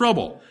serious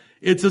trouble.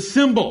 It's a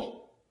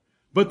symbol.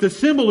 But the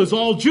symbol is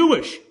all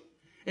Jewish.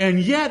 And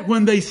yet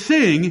when they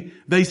sing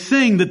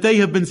that they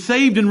have been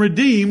saved and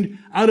redeemed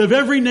out of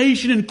every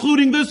nation,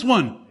 including this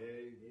one.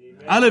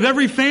 Amen. Out of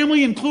every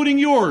family, including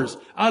yours.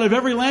 Out of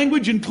every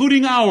language,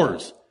 including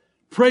ours.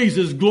 Praise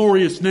His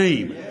glorious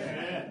name. Amen.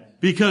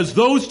 Because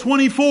those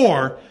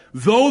 24,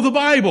 though the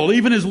Bible,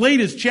 even as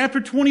late as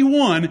chapter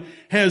 21,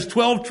 has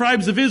 12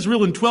 tribes of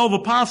Israel and 12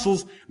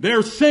 apostles,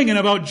 they're singing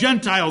about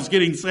Gentiles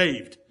getting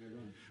saved.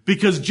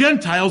 because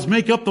Gentiles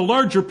make up the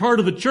larger part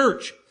of the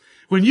church.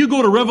 When you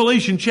go to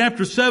Revelation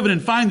chapter 7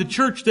 and find the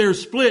church there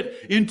split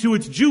into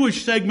its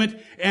Jewish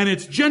segment and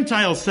its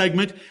Gentile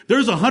segment,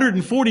 there's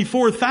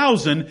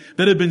 144,000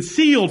 that have been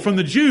sealed from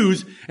the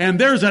Jews, and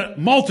there's a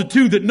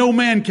multitude that no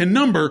man can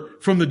number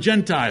from the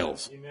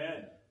Gentiles.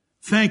 Amen.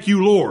 Thank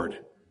you, Lord,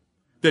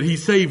 that He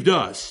saved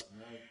us.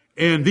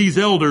 And these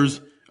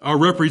elders are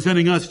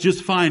representing us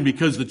just fine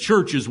because the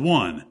church is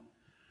one.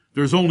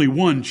 There's only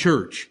one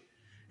church.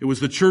 It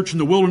was the church in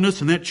the wilderness,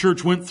 and that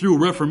church went through a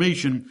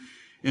reformation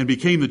and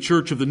became the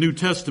church of the New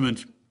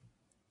Testament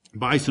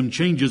by some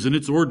changes in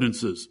its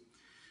ordinances.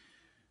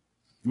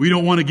 We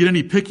don't want to get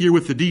any pickier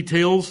with the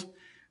details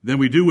than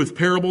we do with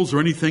parables or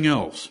anything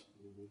else.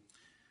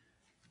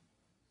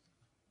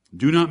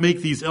 Do not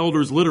make these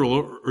elders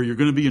literal, or you're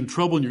going to be in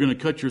trouble and you're going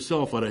to cut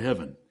yourself out of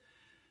heaven.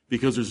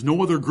 Because there's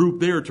no other group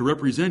there to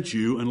represent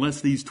you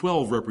unless these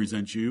 12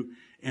 represent you,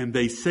 and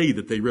they say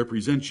that they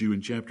represent you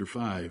in chapter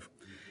 5.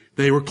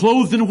 They were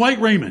clothed in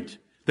white raiment.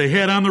 They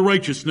had on the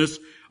righteousness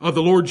of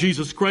the Lord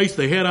Jesus Christ.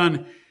 They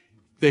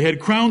had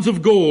crowns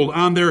of gold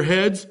on their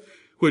heads,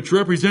 which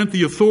represent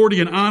the authority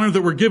and honor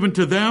that were given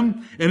to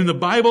them. And in the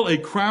Bible, a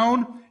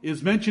crown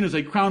is mentioned as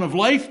a crown of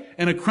life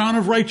and a crown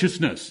of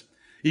righteousness.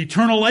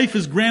 Eternal life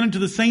is granted to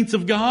the saints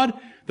of God,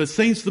 the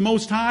saints the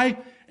Most High,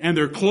 and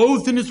they're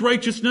clothed in His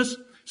righteousness.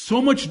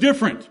 So much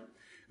different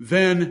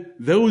than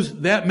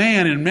that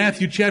man in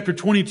Matthew chapter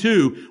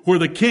 22, where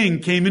the king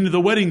came into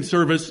the wedding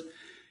service,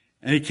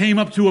 and he came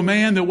up to a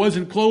man that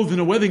wasn't clothed in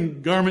a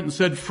wedding garment and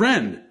said,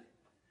 "Friend,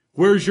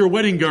 where's your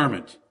wedding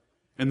garment?"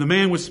 And the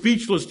man was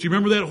speechless. Do you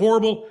remember that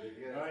horrible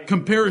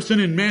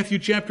comparison in Matthew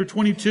chapter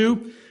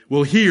 22?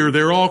 Well, here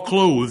they're all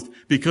clothed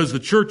because the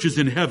church is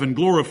in heaven,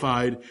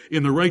 glorified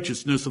in the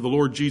righteousness of the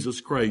Lord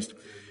Jesus Christ.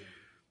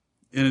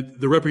 And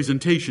the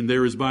representation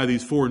there is by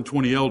these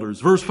 24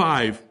 elders. Verse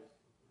 5,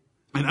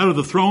 "And out of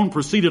the throne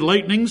proceeded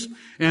lightnings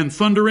and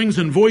thunderings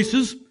and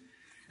voices,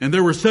 and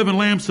there were 7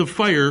 lamps of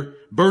fire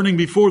burning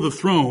before the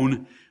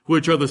throne,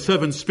 which are the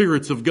 7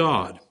 spirits of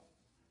God."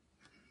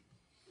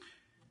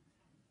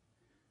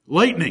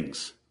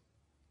 Lightnings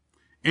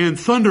and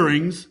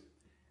thunderings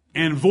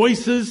and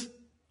voices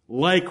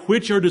like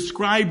which are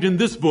described in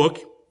this book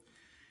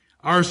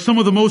are some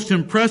of the most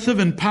impressive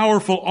and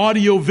powerful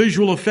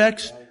audio-visual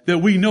effects that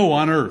we know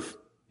on earth.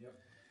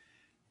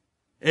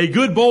 A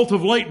good bolt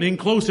of lightning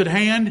close at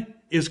hand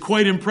is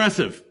quite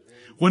impressive.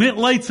 When it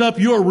lights up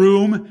your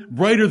room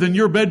brighter than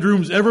your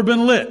bedroom's ever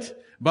been lit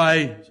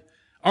by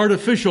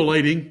artificial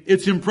lighting,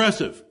 it's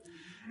impressive.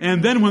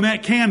 And then when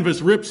that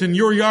canvas rips in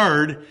your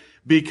yard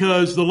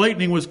because the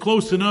lightning was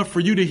close enough for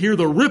you to hear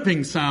the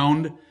ripping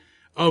sound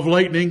of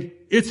lightning,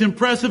 it's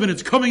impressive, and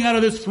it's coming out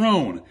of this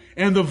throne.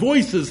 And the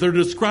voices, they're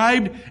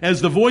described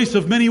as the voice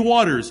of many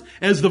waters,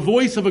 as the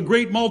voice of a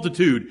great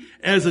multitude,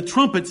 as a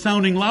trumpet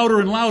sounding louder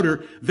and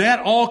louder. That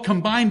all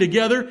combined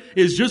together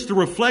is just a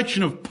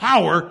reflection of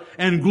power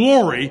and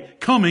glory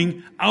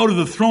coming out of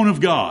the throne of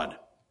God.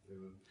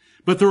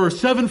 But there are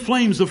 7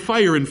 flames of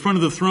fire in front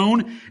of the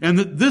throne, and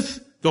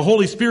the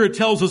Holy Spirit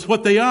tells us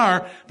what they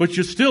are, but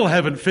you still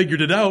haven't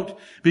figured it out,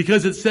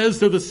 because it says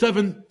they're the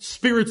 7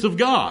 spirits of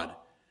God.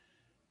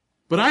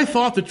 But I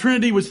thought the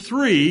Trinity was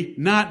 3,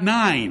 not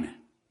 9.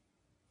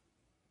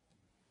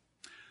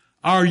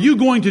 Are you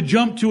going to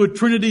jump to a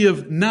Trinity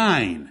of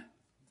 9?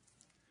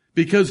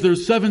 Because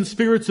there's 7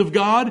 spirits of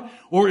God?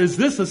 Or is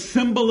this a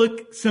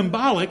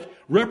symbolic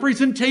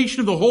representation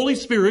of the Holy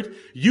Spirit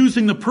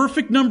using the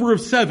perfect number of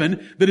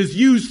 7 that is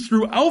used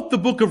throughout the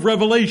book of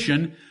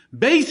Revelation,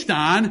 based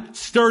on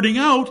starting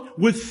out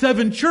with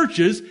 7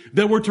 churches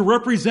that were to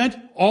represent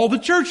all the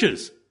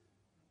churches?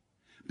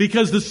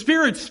 Because the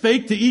Spirit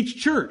spake to each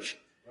church.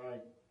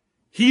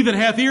 He that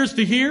hath ears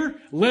to hear,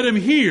 let him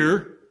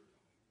hear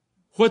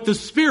what the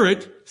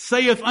Spirit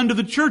saith unto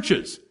the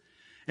churches.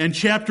 And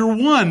chapter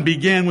 1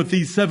 began with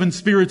these 7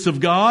 spirits of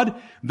God.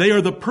 They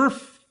are the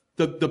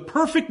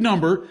perfect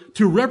number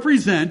to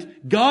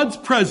represent God's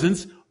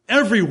presence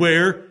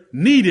everywhere,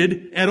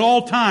 needed at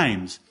all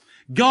times.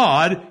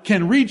 God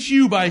can reach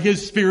you by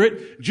His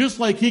Spirit just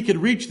like He could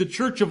reach the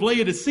church of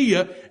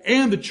Laodicea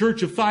and the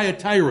church of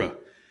Thyatira.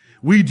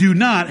 We do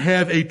not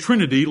have a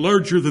Trinity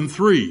larger than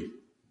 3.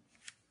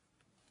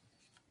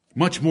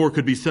 Much more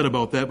could be said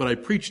about that, but I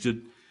preached it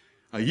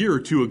a year or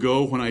two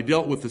ago when I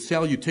dealt with the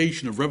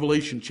salutation of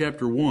Revelation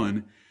chapter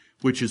 1,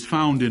 which is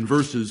found in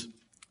verses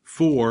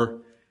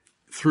 4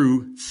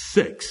 through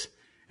 6.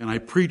 And I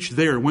preached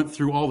there, went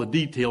through all the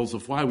details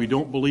of why we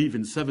don't believe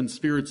in 7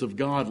 spirits of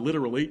God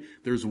literally.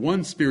 There's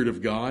one Spirit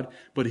of God,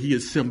 but He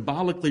is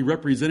symbolically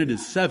represented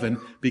as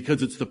 7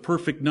 because it's the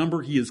perfect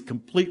number. He is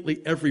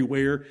completely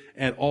everywhere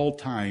at all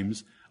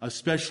times,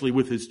 especially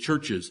with His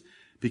churches.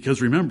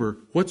 Because remember,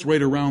 what's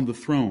right around the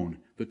throne?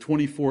 The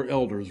 24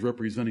 elders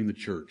representing the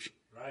church.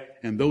 Right.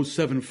 And those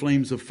 7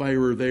 flames of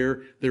fire are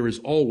there. There is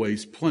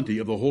always plenty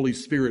of the Holy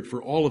Spirit for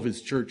all of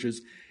His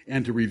churches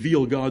and to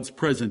reveal God's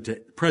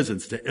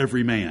presence to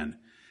every man.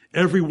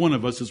 Every one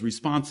of us is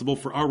responsible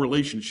for our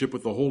relationship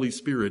with the Holy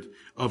Spirit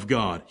of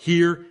God.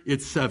 Here,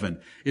 it's 7.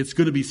 It's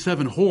going to be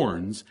 7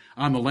 horns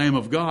on the Lamb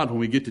of God when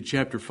we get to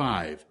chapter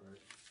 5.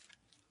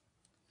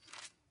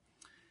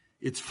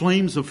 It's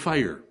flames of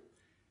fire.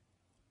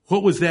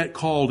 What was that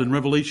called in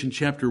Revelation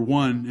chapter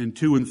 1 and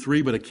 2 and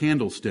 3 but a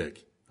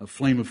candlestick, a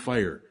flame of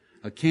fire,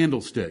 a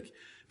candlestick?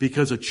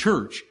 Because a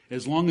church,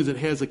 as long as it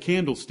has a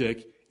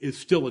candlestick, is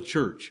still a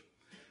church.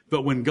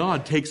 But when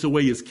God takes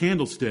away his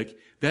candlestick,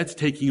 that's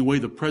taking away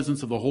the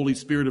presence of the Holy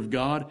Spirit of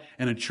God,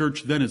 and a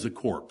church then is a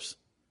corpse.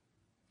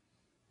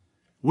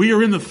 We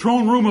are in the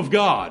throne room of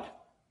God.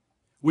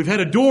 We've had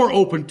a door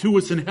opened to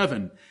us in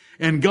heaven,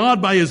 and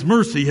God by his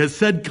mercy has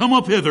said, come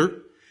up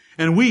hither,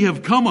 and we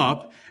have come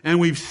up, and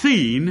we've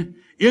seen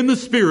in the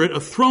Spirit a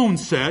throne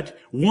set,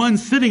 one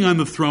sitting on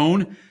the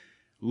throne,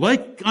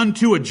 like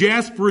unto a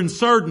jasper and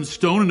sardine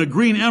stone, and a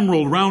green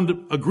emerald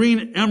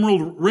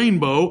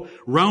rainbow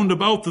round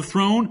about the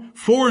throne,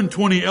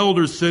 24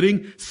 elders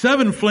sitting,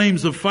 7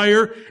 flames of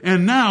fire,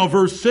 and now,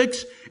 verse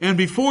 6, and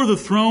before the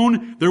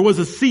throne there was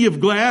a sea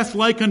of glass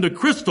like unto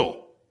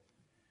crystal.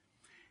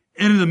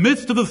 And in the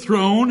midst of the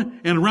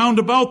throne, and round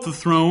about the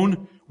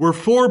throne, were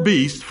 4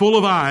 beasts full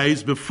of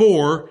eyes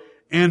before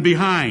and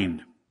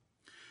behind.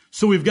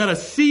 So we've got a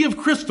sea of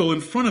crystal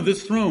in front of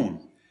this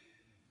throne.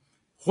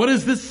 What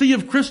does this sea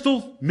of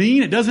crystal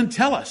mean? It doesn't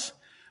tell us.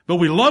 But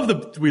we love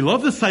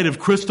the sight of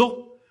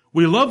crystal.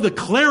 We love the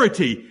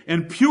clarity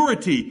and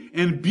purity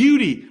and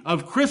beauty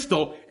of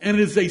crystal, and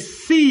it is a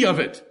sea of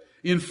it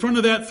in front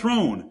of that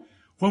throne.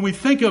 When we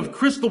think of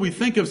crystal, we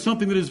think of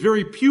something that is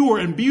very pure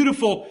and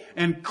beautiful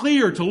and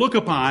clear to look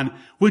upon,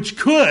 which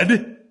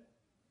could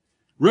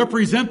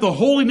represent the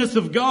holiness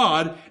of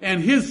God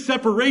and his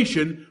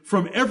separation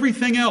from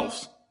everything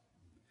else,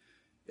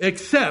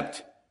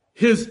 except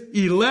his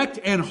elect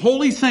and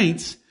holy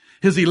saints,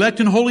 his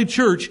elect and holy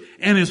church,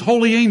 and his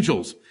holy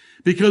angels.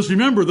 Because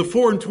remember, the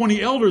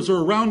 24 elders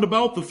are around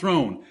about the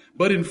throne.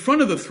 But in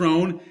front of the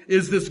throne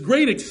is this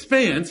great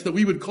expanse that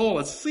we would call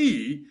a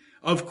sea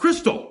of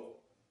crystal.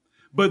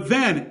 But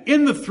then,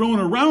 in the throne,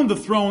 around the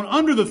throne,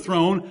 under the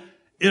throne,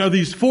 are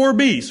these 4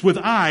 beasts with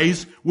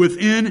eyes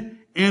within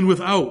and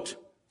without.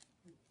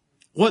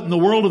 What in the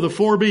world are the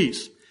 4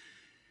 beasts?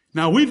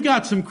 Now, we've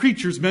got some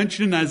creatures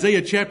mentioned in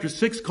Isaiah chapter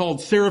 6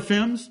 called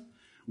seraphims.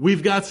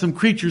 We've got some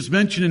creatures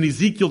mentioned in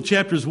Ezekiel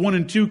chapters 1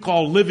 and 2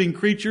 called living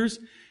creatures.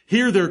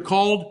 Here they're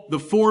called the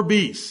 4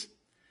 beasts.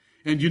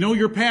 And you know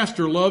your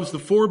pastor loves the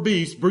 4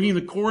 beasts, bringing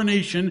the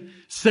coronation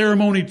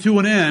ceremony to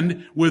an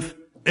end with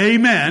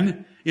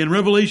amen in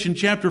Revelation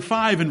chapter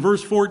 5 and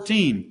verse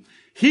 14.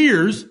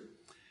 Here's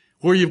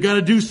where you've got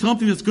to do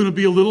something that's going to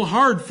be a little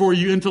hard for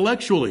you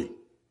intellectually.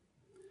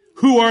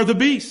 Who are the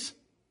beasts?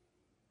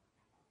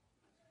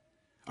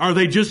 Are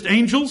they just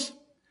angels?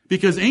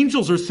 Because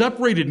angels are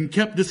separated and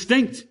kept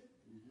distinct.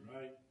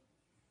 Right.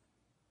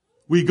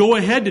 We go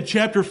ahead to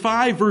chapter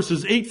 5,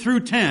 verses 8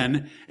 through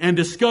 10, and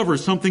discover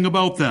something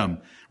about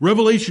them.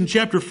 Revelation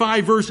chapter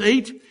 5, verse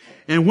 8,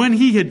 and when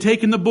he had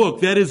taken the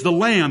book, that is the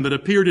Lamb that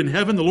appeared in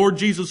heaven, the Lord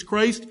Jesus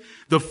Christ,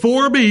 the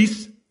 4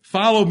 beasts,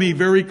 follow me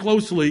very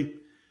closely,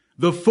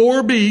 the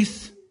 4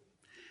 beasts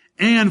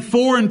and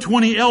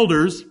 24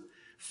 elders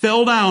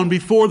fell down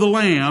before the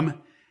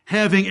Lamb,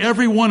 having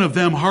every one of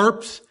them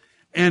harps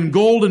and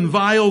golden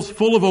vials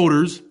full of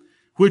odors,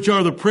 which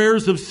are the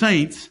prayers of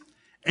saints,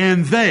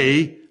 and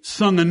they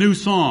sung a new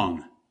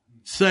song,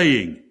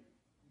 saying,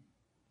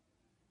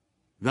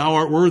 Thou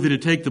art worthy to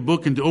take the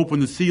book and to open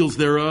the seals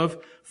thereof,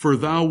 for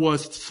thou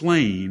wast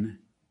slain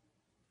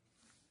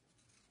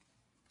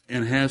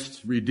and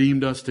hast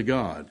redeemed us to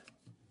God.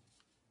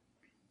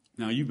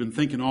 Now, you've been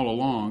thinking all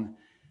along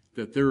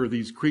that there are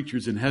these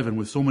creatures in heaven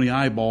with so many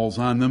eyeballs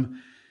on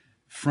them,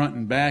 front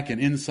and back and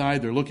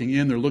inside. They're looking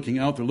in, they're looking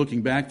out, they're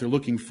looking back, they're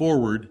looking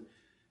forward.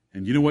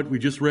 And you know what we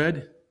just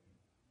read?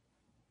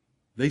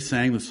 They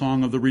sang the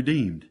song of the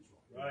redeemed.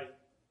 Right.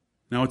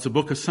 Now it's a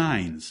book of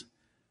signs.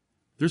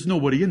 There's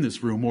nobody in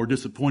this room more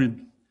disappointed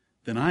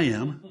than I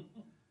am.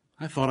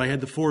 I thought I had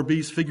the 4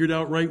 beasts figured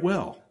out right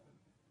well.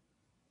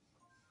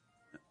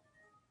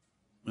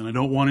 And I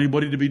don't want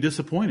anybody to be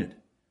disappointed.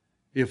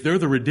 If they're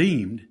the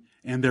redeemed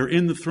and they're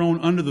in the throne,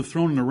 under the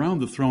throne, and around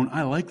the throne,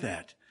 I like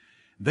that.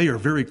 They are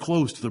very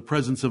close to the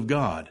presence of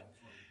God.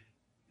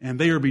 And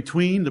they are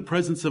between the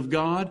presence of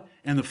God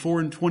and the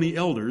 24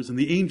 elders, and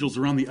the angels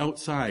are on the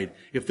outside.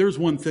 If there's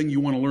one thing you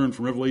want to learn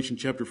from Revelation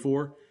chapter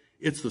 4,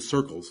 it's the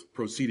circles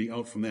proceeding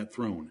out from that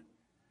throne.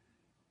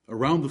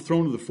 Around the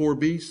throne of the 4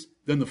 beasts,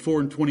 then the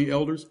 24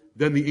 elders,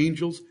 then the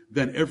angels,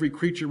 then every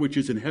creature which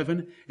is in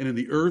heaven and in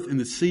the earth, in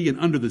the sea and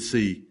under the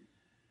sea.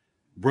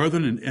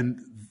 Brethren, and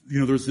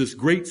there's this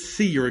great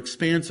sea or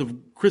expanse of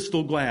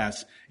crystal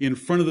glass in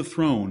front of the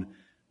throne,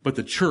 but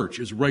the church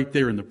is right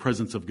there in the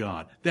presence of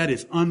God. That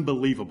is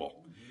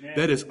unbelievable. Amen.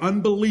 That is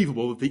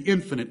unbelievable that the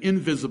infinite,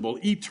 invisible,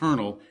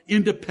 eternal,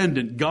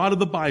 independent God of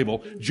the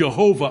Bible,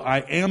 Jehovah, I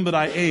am that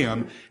I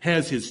am,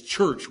 has his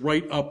church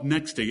right up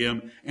next to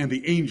him and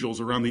the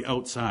angels are on the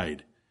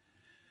outside.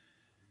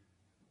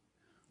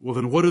 Well,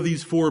 then what are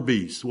these 4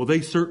 beasts? Well, they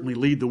certainly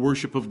lead the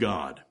worship of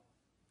God.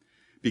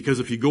 Because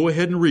if you go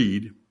ahead and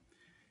read,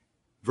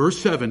 verse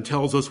 7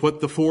 tells us what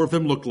the four of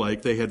them looked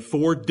like. They had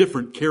four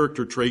different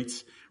character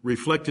traits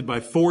reflected by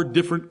four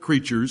different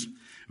creatures.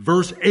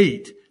 Verse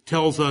 8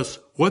 tells us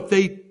what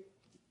they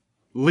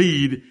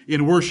lead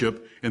in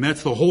worship, and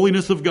that's the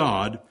holiness of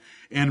God.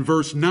 And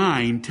verse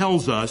 9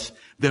 tells us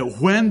that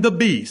when the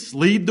beasts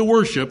lead the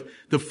worship,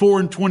 the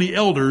 24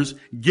 elders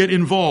get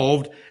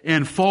involved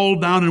and fall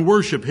down and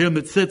worship him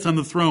that sits on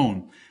the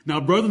throne.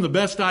 Now, brethren, the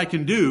best I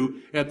can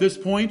do at this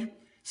point,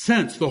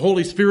 since the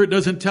Holy Spirit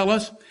doesn't tell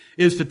us,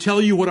 is to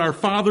tell you what our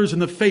fathers in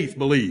the faith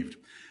believed.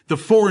 The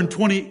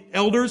 24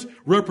 elders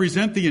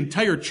represent the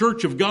entire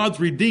church of God's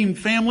redeemed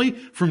family,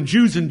 from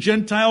Jews and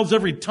Gentiles,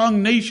 every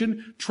tongue,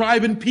 nation,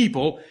 tribe, and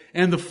people.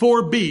 And the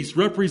four beasts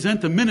represent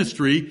the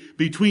ministry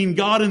between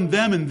God and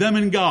them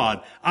and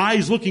God.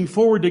 Eyes looking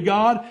forward to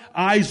God,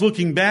 eyes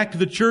looking back to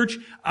the church,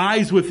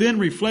 eyes within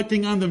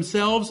reflecting on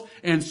themselves,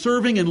 and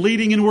serving and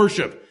leading in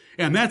worship.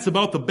 And that's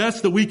about the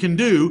best that we can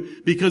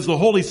do, because the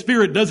Holy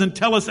Spirit doesn't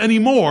tell us any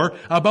more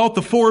about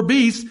the four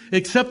beasts,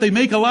 except they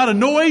make a lot of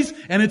noise,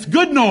 and it's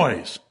good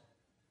noise.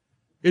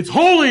 It's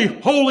holy,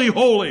 holy,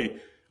 holy,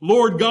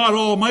 Lord God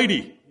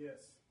Almighty. Yes.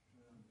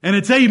 And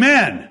it's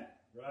amen.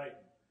 Right.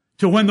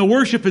 To when the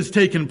worship has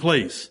taken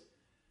place.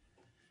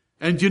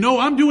 And you know,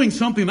 I'm doing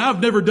something I've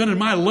never done in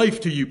my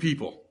life to you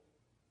people.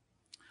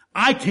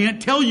 I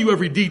can't tell you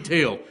every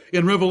detail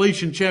in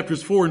Revelation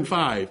chapters 4 and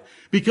 5,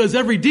 because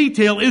every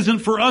detail isn't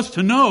for us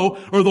to know,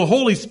 or the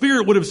Holy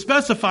Spirit would have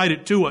specified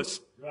it to us.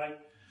 Right.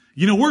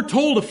 You know, we're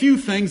told a few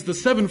things. The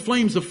 7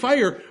 flames of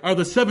fire are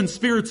the 7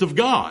 spirits of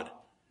God.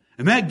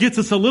 And that gets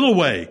us a little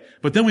way,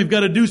 but then we've got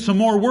to do some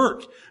more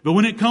work. But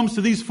when it comes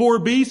to these four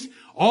beasts,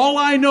 all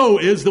I know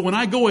is that when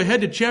I go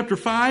ahead to chapter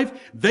 5,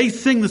 they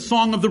sing the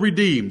song of the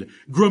redeemed.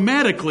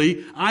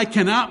 Grammatically, I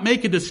cannot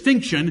make a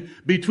distinction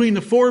between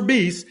the four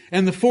beasts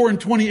and the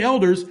 24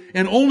 elders,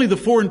 and only the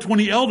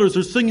 24 elders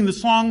are singing the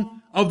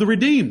song of the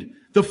redeemed.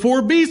 The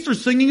four beasts are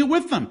singing it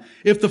with them.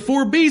 If the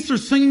four beasts are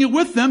singing it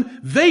with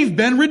them, they've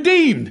been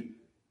redeemed.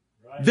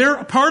 Right. They're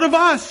a part of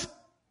us.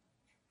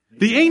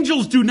 The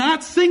angels do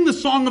not sing the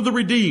song of the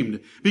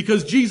redeemed,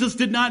 because Jesus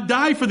did not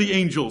die for the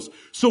angels.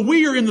 So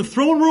we are in the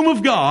throne room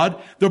of God.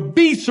 The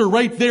beasts are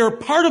right there,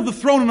 part of the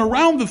throne and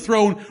around the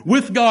throne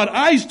with God,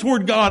 eyes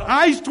toward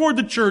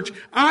the church,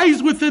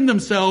 eyes within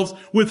themselves,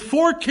 with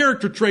four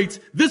character traits.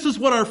 This is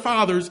what our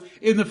fathers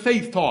in the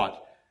faith taught.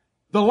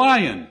 The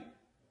lion.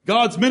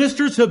 God's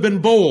ministers have been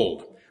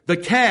bold. The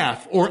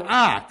calf or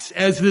ox,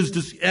 as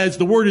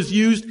the word is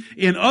used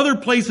in other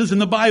places in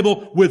the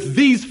Bible, with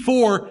these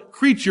four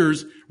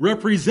creatures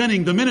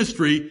representing the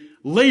ministry,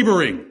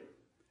 laboring.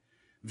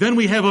 Then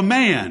we have a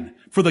man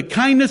for the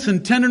kindness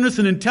and tenderness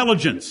and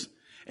intelligence.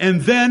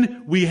 And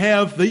then we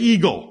have the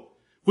eagle,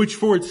 which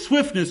for its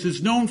swiftness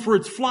is known for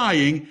its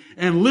flying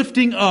and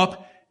lifting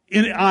up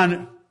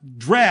on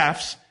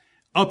drafts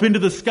up into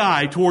the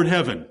sky toward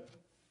heaven.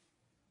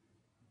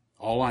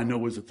 All I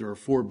know is that there are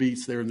four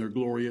beasts there, and they're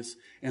glorious,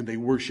 and they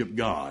worship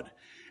God,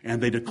 and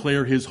they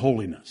declare His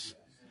holiness.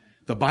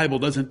 The Bible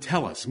doesn't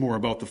tell us more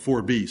about the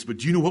four beasts, but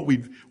do you know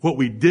what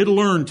we did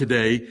learn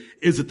today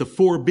is that the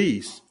four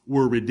beasts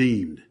were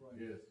redeemed.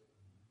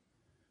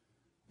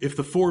 If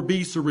the four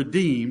beasts are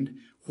redeemed,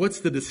 what's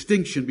the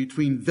distinction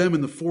between them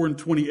and the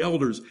 24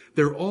 elders?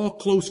 They're all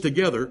close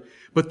together,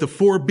 but the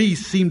four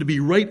beasts seem to be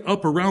right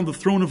up around the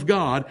throne of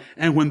God,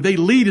 and when they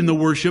lead in the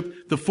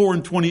worship, the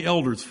 24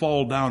 elders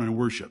fall down and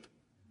worship.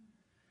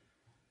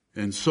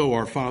 And so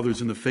our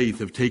fathers in the faith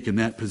have taken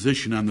that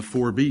position on the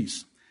four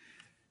beasts.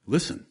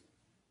 Listen,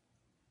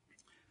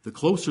 the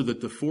closer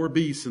that the four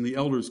beasts and the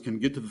elders can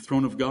get to the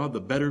throne of God,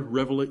 the better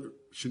Revelation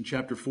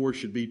chapter 4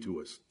 should be to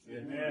us.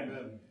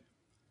 Amen.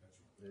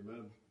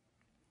 Amen.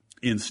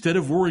 Instead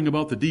of worrying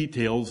about the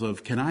details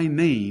of, can I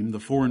name the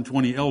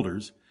 24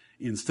 elders,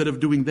 instead of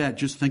doing that,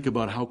 just think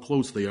about how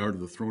close they are to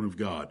the throne of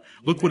God.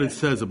 Look what it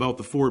says about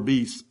the four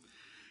beasts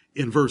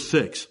in verse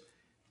 6.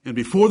 And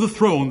before the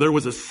throne there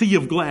was a sea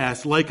of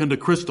glass like unto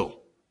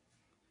crystal.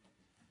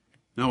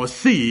 Now a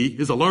sea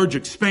is a large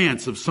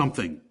expanse of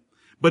something.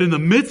 But in the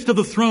midst of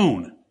the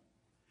throne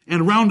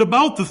and round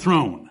about the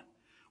throne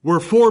were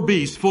four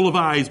beasts full of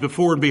eyes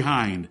before and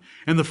behind.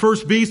 And the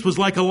first beast was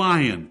like a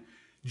lion,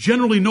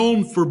 generally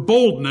known for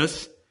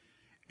boldness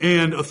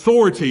and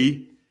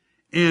authority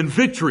and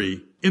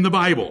victory in the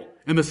Bible.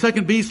 And the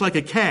second beast like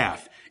a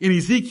calf. In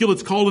Ezekiel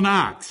it's called an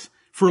ox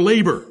for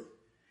labor.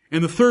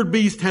 And the third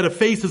beast had a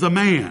face as a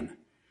man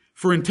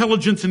for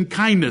intelligence and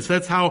kindness.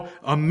 That's how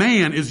a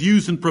man is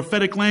used in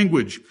prophetic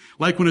language.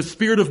 Like when a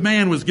spirit of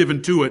man was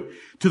given to it,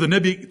 to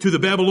the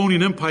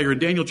Babylonian Empire in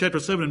Daniel chapter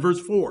 7 and verse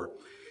 4.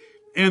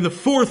 And the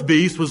fourth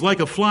beast was like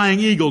a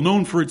flying eagle,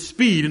 known for its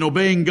speed in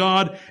obeying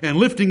God and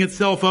lifting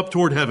itself up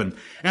toward heaven.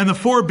 And the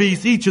four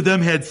beasts, each of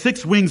them had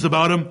 6 wings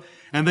about them,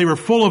 and they were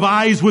full of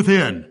eyes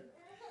within.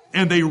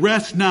 And they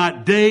rest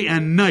not day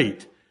and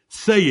night,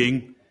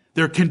 saying,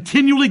 they're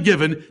continually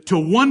given to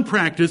one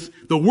practice,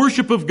 the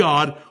worship of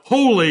God,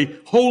 holy,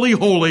 holy,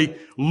 holy,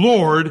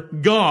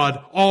 Lord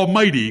God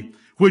Almighty,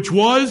 which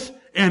was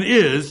and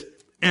is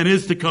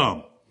to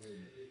come.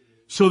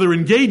 So they're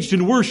engaged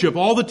in worship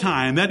all the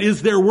time. That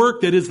is their work,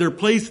 that is their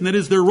place, and that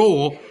is their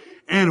role.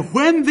 And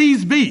when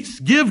these beasts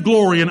give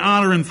glory and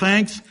honor and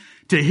thanks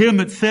to him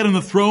that sat on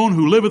the throne,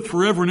 who liveth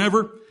forever and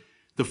ever,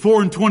 the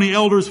 24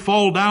 elders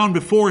fall down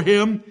before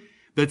him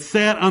that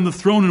sat on the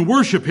throne and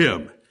worship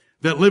him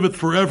that liveth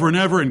forever and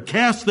ever, and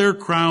cast their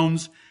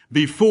crowns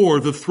before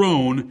the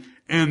throne,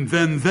 and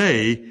then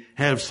they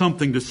have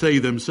something to say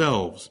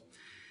themselves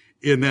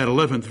in that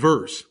 11th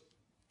verse.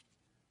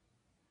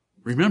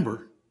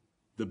 Remember,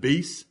 the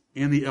beasts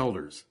and the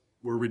elders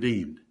were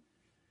redeemed.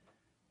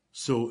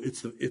 So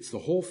it's the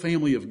whole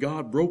family of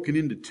God broken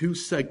into two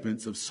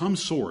segments of some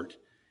sort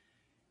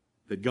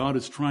that God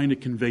is trying to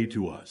convey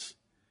to us.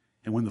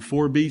 And when the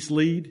 4 beasts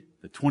lead,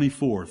 the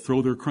 24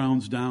 throw their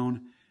crowns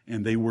down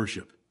and they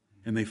worship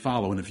and they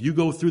follow. And if you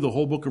go through the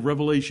whole book of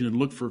Revelation and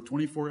look for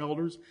 24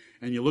 elders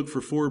and you look for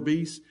 4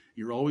 beasts,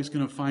 you're always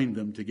going to find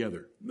them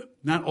together.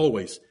 Not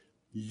always.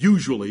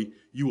 Usually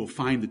you will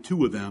find the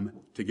 2 of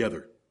them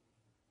together.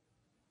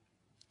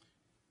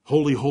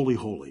 Holy, holy,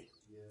 holy.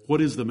 What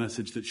is the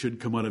message that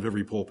should come out of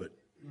every pulpit?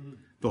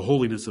 The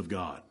holiness of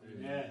God.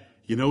 Amen.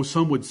 You know,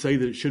 some would say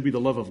that it should be the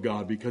love of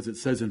God because it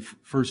says in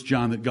 1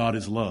 John that God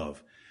is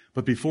love.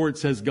 But before it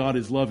says God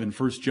is love in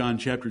 1 John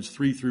chapters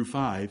 3 through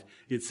 5,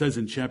 it says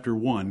in chapter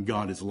 1,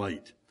 God is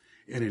light,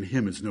 and in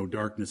him is no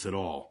darkness at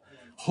all.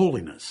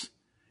 Holiness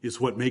is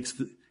what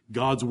makes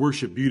God's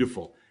worship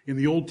beautiful. In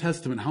the Old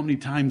Testament, how many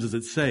times does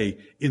it say,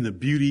 in the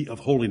beauty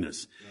of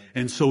holiness?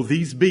 And so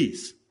these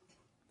beasts,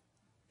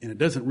 and it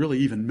doesn't really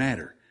even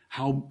matter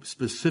how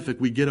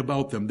specific we get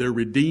about them. They're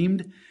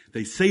redeemed.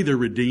 They say they're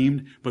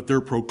redeemed, but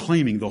they're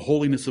proclaiming the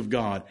holiness of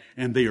God,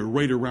 and they are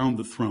right around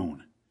the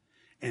throne.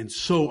 And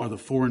so are the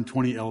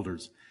 24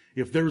 elders.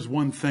 If there's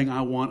one thing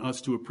I want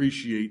us to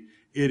appreciate,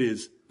 it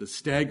is the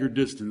staggered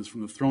distance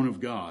from the throne of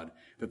God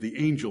that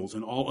the angels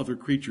and all other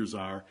creatures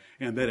are,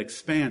 and that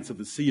expanse of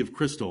the sea of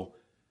crystal,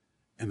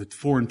 and the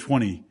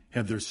 24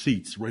 have their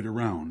seats right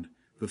around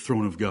the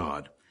throne of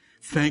God.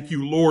 Thank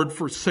you, Lord,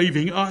 for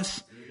saving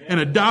us and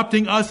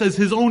adopting us as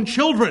his own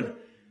children.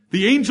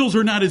 The angels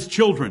are not his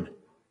children,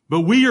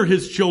 but we are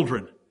his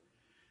children.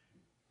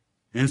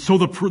 And so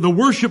the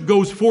worship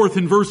goes forth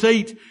in verse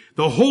 8,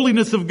 the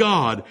holiness of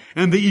God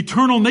and the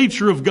eternal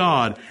nature of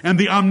God and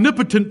the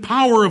omnipotent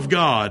power of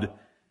God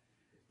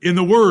in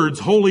the words,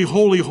 holy,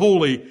 holy,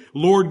 holy,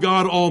 Lord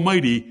God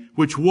Almighty,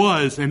 which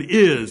was and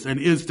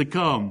is to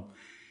come.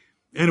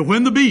 And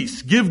when the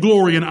beasts give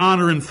glory and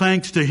honor and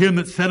thanks to him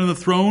that sat on the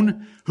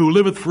throne, who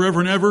liveth forever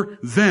and ever,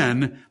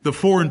 then the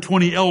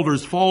 24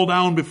 elders fall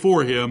down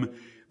before him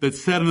that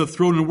sat on the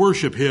throne and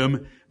worship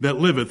him that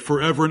liveth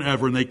forever and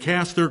ever. And they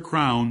cast their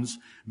crowns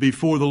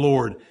before the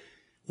Lord.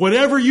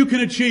 Whatever you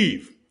can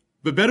achieve,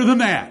 but better than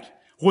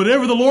that,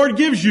 whatever the Lord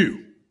gives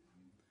you,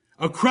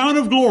 a crown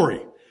of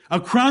glory,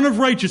 a crown of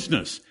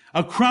righteousness,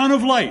 a crown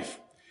of life.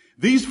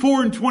 These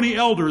 24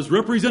 elders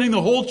representing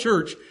the whole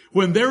church,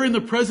 when they're in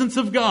the presence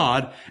of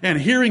God and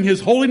hearing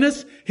his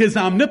holiness, his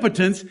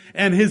omnipotence,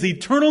 and his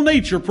eternal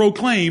nature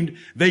proclaimed,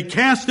 they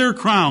cast their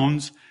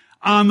crowns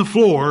on the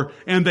floor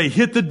and they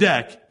hit the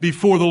deck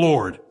before the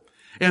Lord.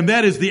 And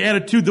that is the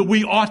attitude that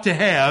we ought to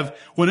have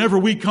whenever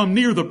we come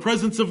near the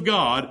presence of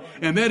God,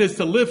 and that is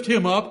to lift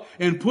him up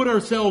and put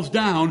ourselves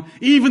down,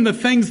 even the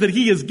things that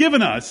he has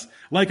given us,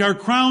 like our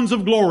crowns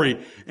of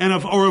glory and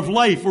of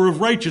life or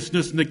of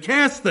righteousness, and to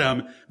cast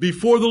them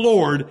before the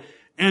Lord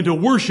and to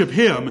worship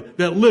him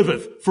that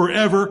liveth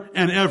forever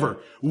and ever.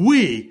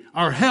 We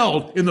are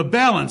held in the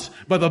balance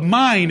by the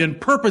mind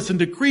and purpose and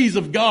decrees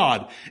of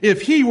God.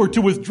 If he were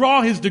to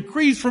withdraw his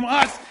decrees from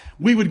us,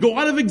 we would go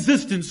out of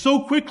existence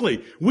so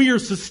quickly. We are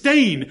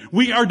sustained.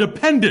 We are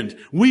dependent.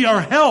 We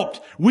are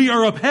helped. We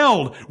are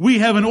upheld. We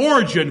have an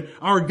origin.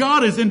 Our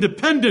God is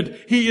independent.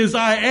 He is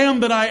I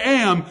am that I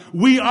am.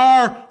 We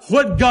are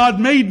what God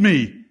made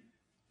me.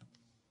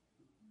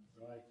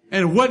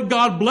 And what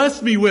God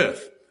blessed me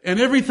with. And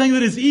everything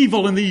that is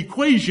evil in the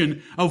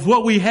equation of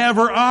what we have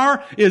or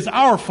are is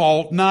our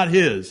fault, not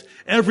his.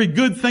 Every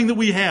good thing that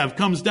we have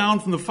comes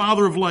down from the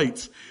Father of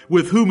lights,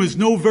 with whom is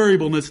no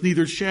variableness,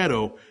 neither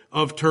shadow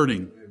of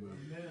turning.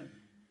 Amen.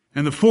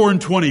 And the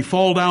 24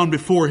 fall down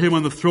before him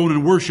on the throne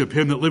and worship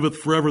him that liveth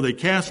forever. They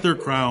cast their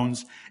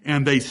crowns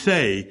and they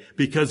say,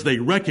 because they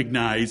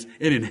recognize,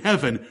 and in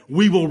heaven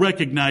we will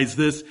recognize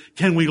this.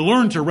 Can we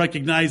learn to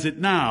recognize it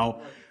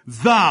now?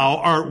 Thou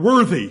art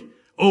worthy,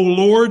 O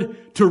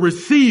Lord, to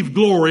receive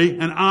glory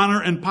and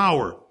honor and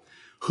power.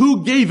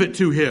 Who gave it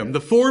to him? The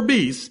 4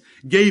 beasts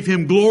gave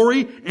him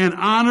glory and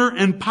honor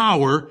and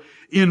power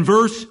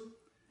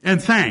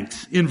and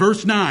thanks in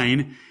verse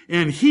 9.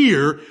 And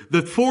here,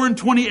 the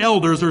 24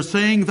 elders are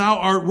saying, thou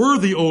art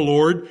worthy, O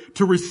Lord,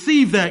 to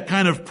receive that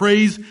kind of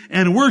praise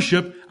and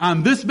worship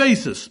on this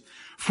basis.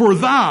 For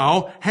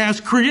thou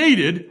hast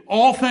created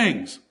all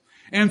things.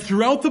 And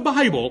throughout the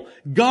Bible,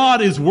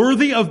 God is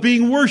worthy of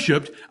being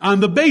worshiped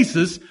on the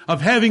basis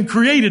of having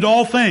created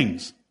all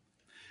things.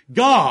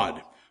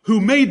 God,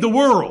 who made the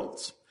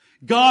worlds,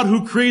 God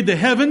who created the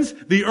heavens,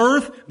 the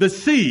earth, the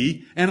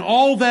sea, and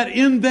all that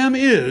in them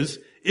is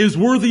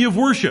worthy of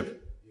worship.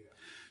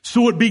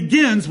 So it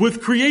begins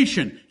with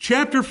creation.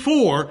 Chapter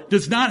 4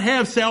 does not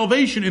have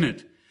salvation in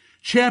it.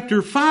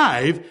 Chapter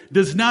 5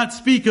 does not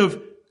speak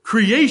of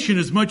creation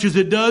as much as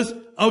it does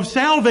of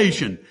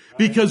salvation,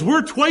 because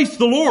we're twice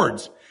the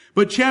Lord's.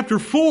 But chapter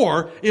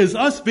 4 is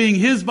us being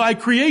His by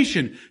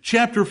creation.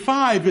 Chapter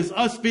 5 is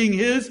us being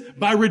His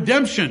by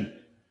redemption.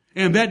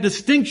 And that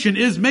distinction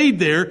is made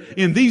there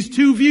in these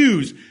two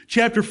views.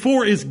 Chapter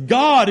 4 is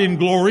God in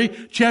glory.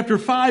 Chapter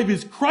 5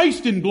 is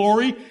Christ in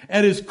glory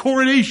at His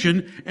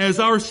coronation as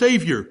our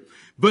Savior.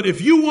 But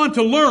if you want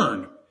to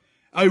learn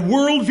a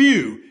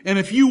worldview, and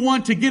if you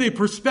want to get a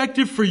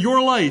perspective for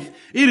your life,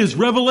 it is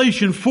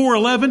Revelation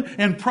 4:11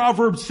 and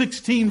Proverbs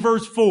 16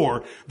 verse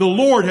 4. The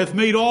Lord hath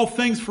made all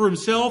things for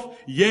Himself,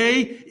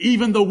 yea,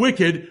 even the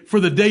wicked for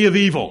the day of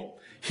evil.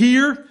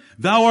 Here,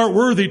 thou art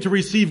worthy to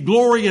receive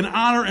glory and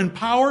honor and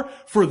power,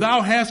 for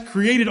thou hast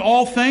created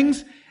all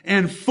things,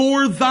 and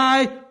for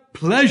thy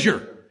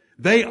pleasure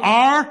they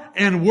are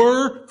and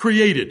were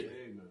created.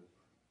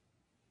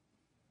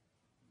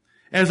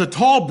 As a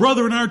tall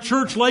brother in our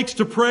church likes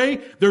to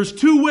pray, there's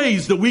two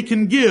ways that we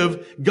can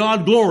give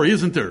God glory,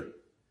 isn't there?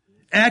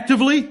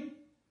 Actively,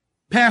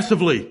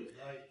 passively.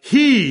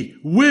 He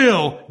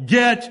will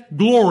get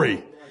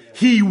glory.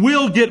 He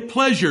will get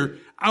pleasure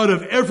out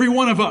of every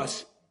one of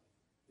us.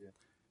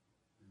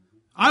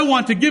 I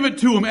want to give it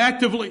to Him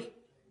actively.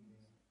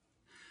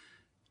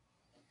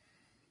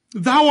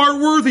 Thou art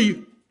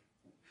worthy.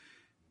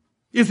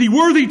 Is He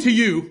worthy to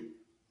you?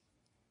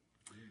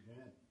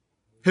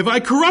 Have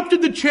I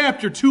corrupted the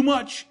chapter too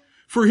much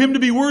for Him to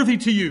be worthy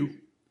to you?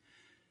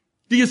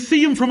 Do you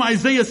see Him from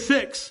Isaiah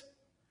 6?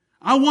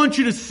 I want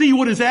you to see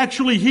what is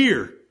actually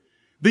here.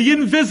 The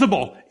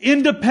invisible,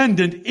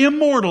 independent,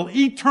 immortal,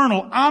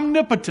 eternal,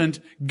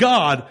 omnipotent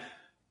God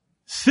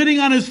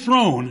sitting on His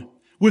throne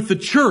with the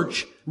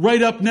church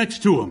right up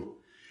next to Him.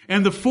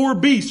 And the four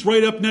beasts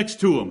right up next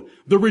to Him.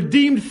 The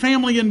redeemed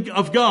family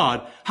of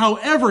God.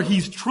 However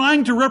He's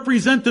trying to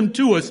represent them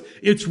to us,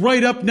 it's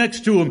right up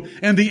next to Him.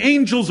 And the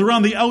angels are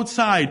on the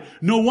outside.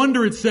 No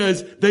wonder it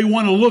says they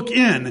want to look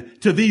in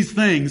to these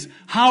things.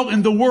 How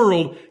in the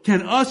world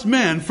can us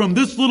men from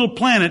this little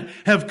planet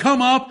have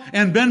come up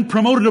and been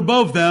promoted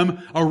above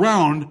them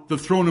around the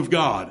throne of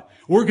God?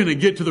 We're going to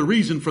get to the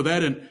reason for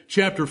that in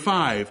chapter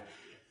 5.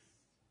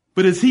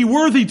 But is He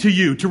worthy to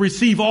you to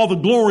receive all the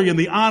glory and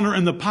the honor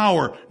and the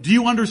power? Do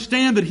you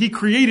understand that He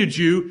created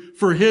you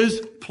for His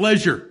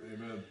pleasure?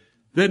 Amen.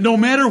 That no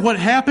matter what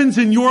happens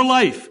in your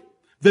life,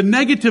 the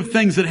negative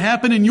things that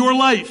happen in your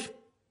life,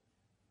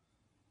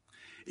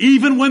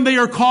 even when they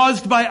are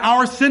caused by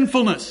our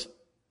sinfulness,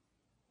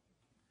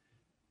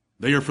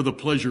 they are for the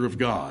pleasure of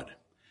God.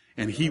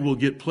 And He will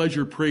get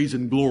pleasure, praise,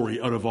 and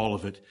glory out of all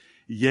of it.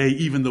 Yea,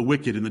 even the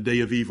wicked in the day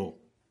of evil.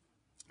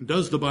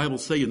 Does the Bible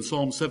say in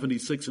Psalm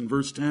 76 and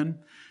verse 10,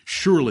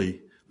 surely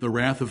the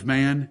wrath of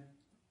man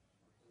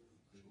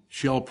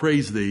shall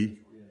praise Thee,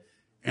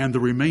 and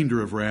the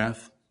remainder of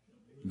wrath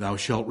Thou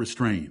shalt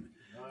restrain.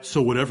 So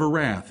whatever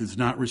wrath is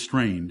not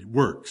restrained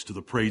works to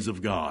the praise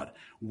of God,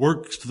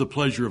 works to the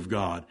pleasure of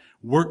God,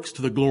 works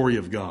to the glory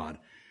of God.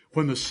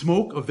 When the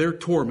smoke of their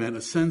torment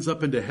ascends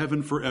up into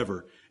heaven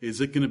forever,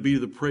 is it going to be to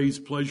the praise,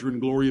 pleasure,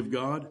 and glory of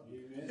God?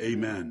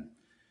 Amen.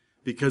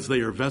 Because they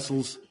are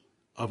vessels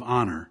of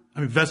honor,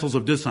 vessels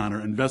of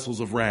dishonor and vessels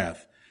of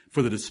wrath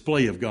for the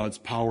display of God's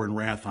power and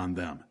wrath on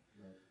them.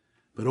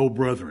 But, oh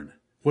brethren,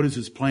 what is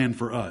His plan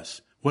for us?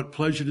 What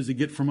pleasure does He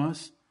get from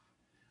us?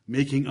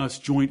 Making us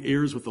joint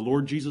heirs with the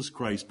Lord Jesus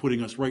Christ,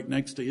 putting us right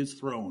next to His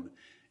throne,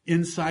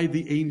 inside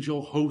the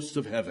angel hosts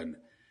of heaven.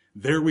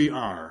 There we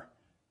are,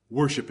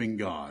 worshiping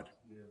God.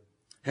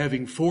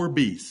 Having four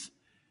beasts,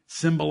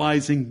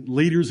 symbolizing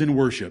leaders in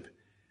worship,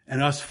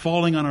 and us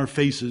falling on our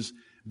faces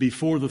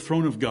before the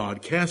throne of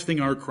God, casting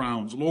our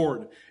crowns.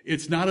 Lord,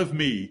 it's not of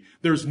me.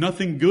 There's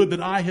nothing good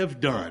that I have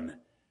done.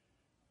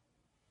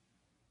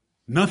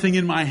 Nothing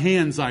in my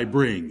hands I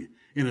bring,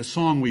 in a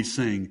song we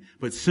sing,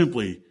 but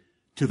simply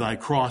to Thy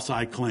cross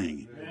I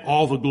cling. Amen.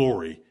 All the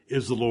glory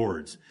is the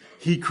Lord's.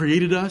 He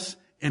created us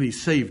and He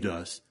saved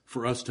us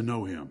for us to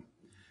know Him.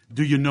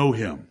 Do you know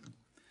Him?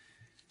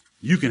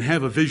 You can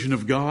have a vision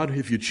of God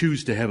if you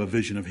choose to have a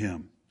vision of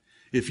Him.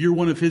 If you're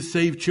one of His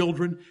saved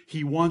children,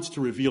 He wants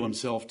to reveal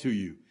Himself to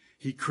you.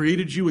 He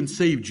created you and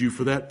saved you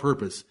for that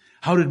purpose.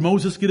 How did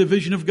Moses get a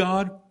vision of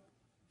God?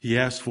 He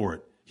asked for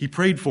it. He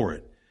prayed for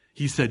it.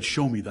 He said,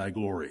 show me Thy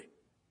glory.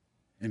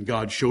 And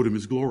God showed him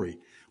His glory.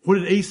 What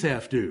did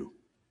Asaph do?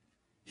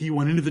 He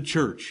went into the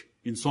church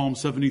in Psalm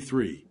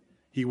 73.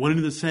 He went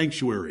into the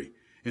sanctuary,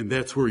 and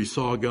that's where he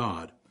saw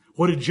God.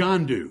 What did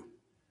John do?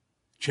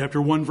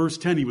 Chapter 1, verse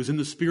 10, he was in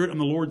the Spirit on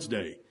the Lord's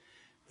day.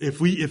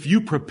 If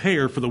you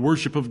prepare for the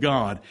worship of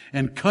God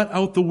and cut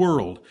out the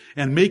world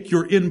and make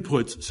your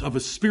inputs of a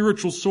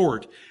spiritual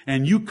sort,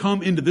 and you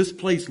come into this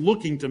place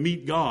looking to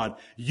meet God,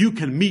 you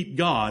can meet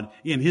God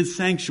in His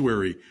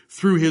sanctuary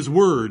through His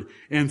Word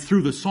and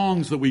through the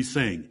songs that we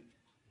sing.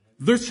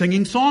 They're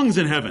singing songs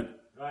in heaven.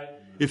 Right.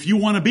 If you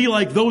want to be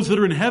like those that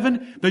are in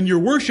heaven, then you're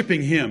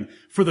worshiping Him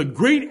for the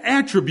great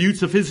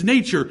attributes of His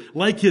nature,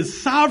 like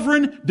His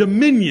sovereign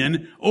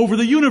dominion over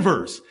the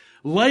universe,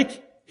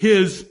 like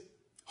His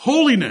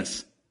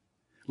holiness,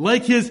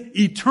 like His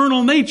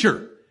eternal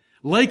nature,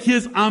 like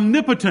His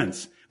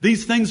omnipotence.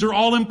 These things are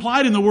all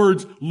implied in the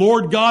words,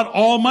 Lord God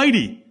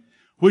Almighty,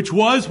 which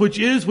was, which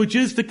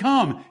is to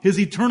come, His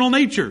eternal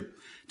nature.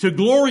 To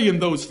glory in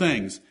those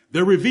things,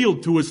 they're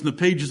revealed to us in the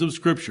pages of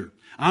Scripture.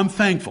 I'm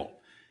thankful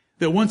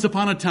that once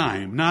upon a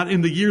time, not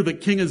in the year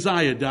that King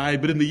Uzziah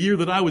died, but in the year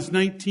that I was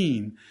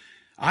 19,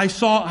 I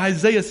saw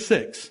Isaiah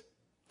 6,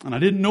 and I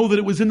didn't know that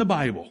it was in the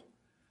Bible.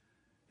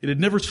 It had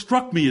never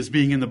struck me as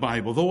being in the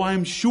Bible, though I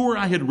am sure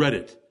I had read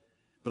it.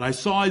 But I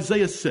saw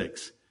Isaiah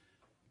 6.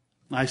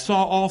 I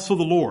saw also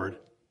the Lord,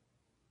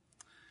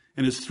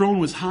 and His throne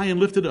was high and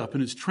lifted up,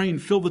 and His train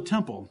filled the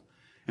temple,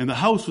 and the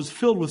house was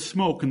filled with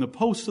smoke, and the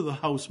posts of the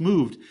house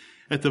moved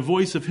at the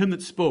voice of Him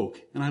that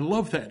spoke. And I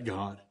love that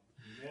God.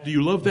 Do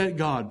you love that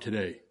God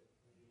today?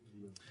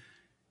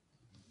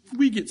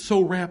 We get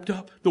so wrapped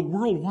up. The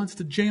world wants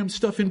to jam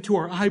stuff into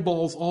our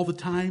eyeballs all the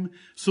time,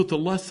 so that the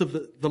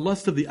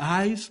lust of the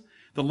eyes,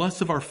 the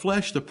lust of our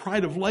flesh, the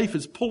pride of life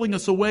is pulling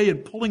us away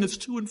and pulling us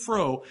to and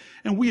fro.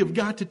 And we have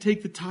got to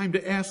take the time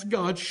to ask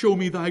God, show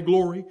me thy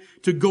glory,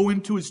 to go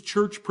into His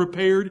church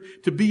prepared,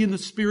 to be in the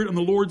Spirit on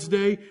the Lord's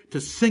day,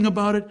 to sing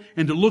about it,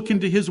 and to look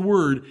into His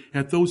Word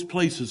at those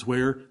places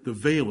where the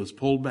veil is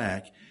pulled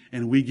back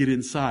and we get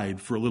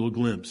inside for a little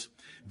glimpse.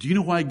 Do you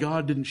know why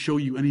God didn't show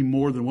you any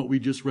more than what we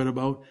just read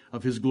about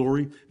of His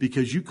glory?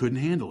 Because you couldn't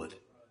handle it.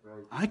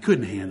 I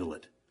couldn't handle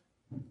it.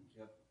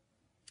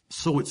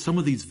 So it's some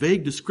of these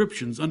vague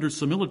descriptions under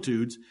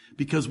similitudes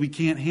because we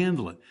can't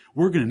handle it.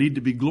 We're going to need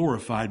to be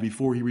glorified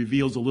before He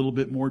reveals a little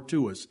bit more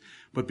to us.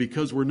 But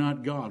because we're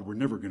not God, we're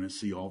never going to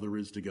see all there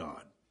is to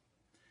God.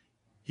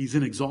 He's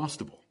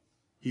inexhaustible.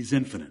 He's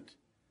infinite.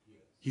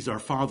 He's our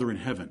Father in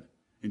heaven.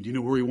 And do you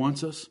know where He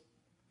wants us?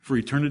 For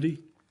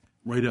eternity?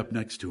 Right up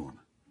next to Him.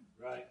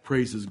 Right.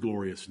 Praise His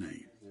glorious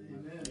name.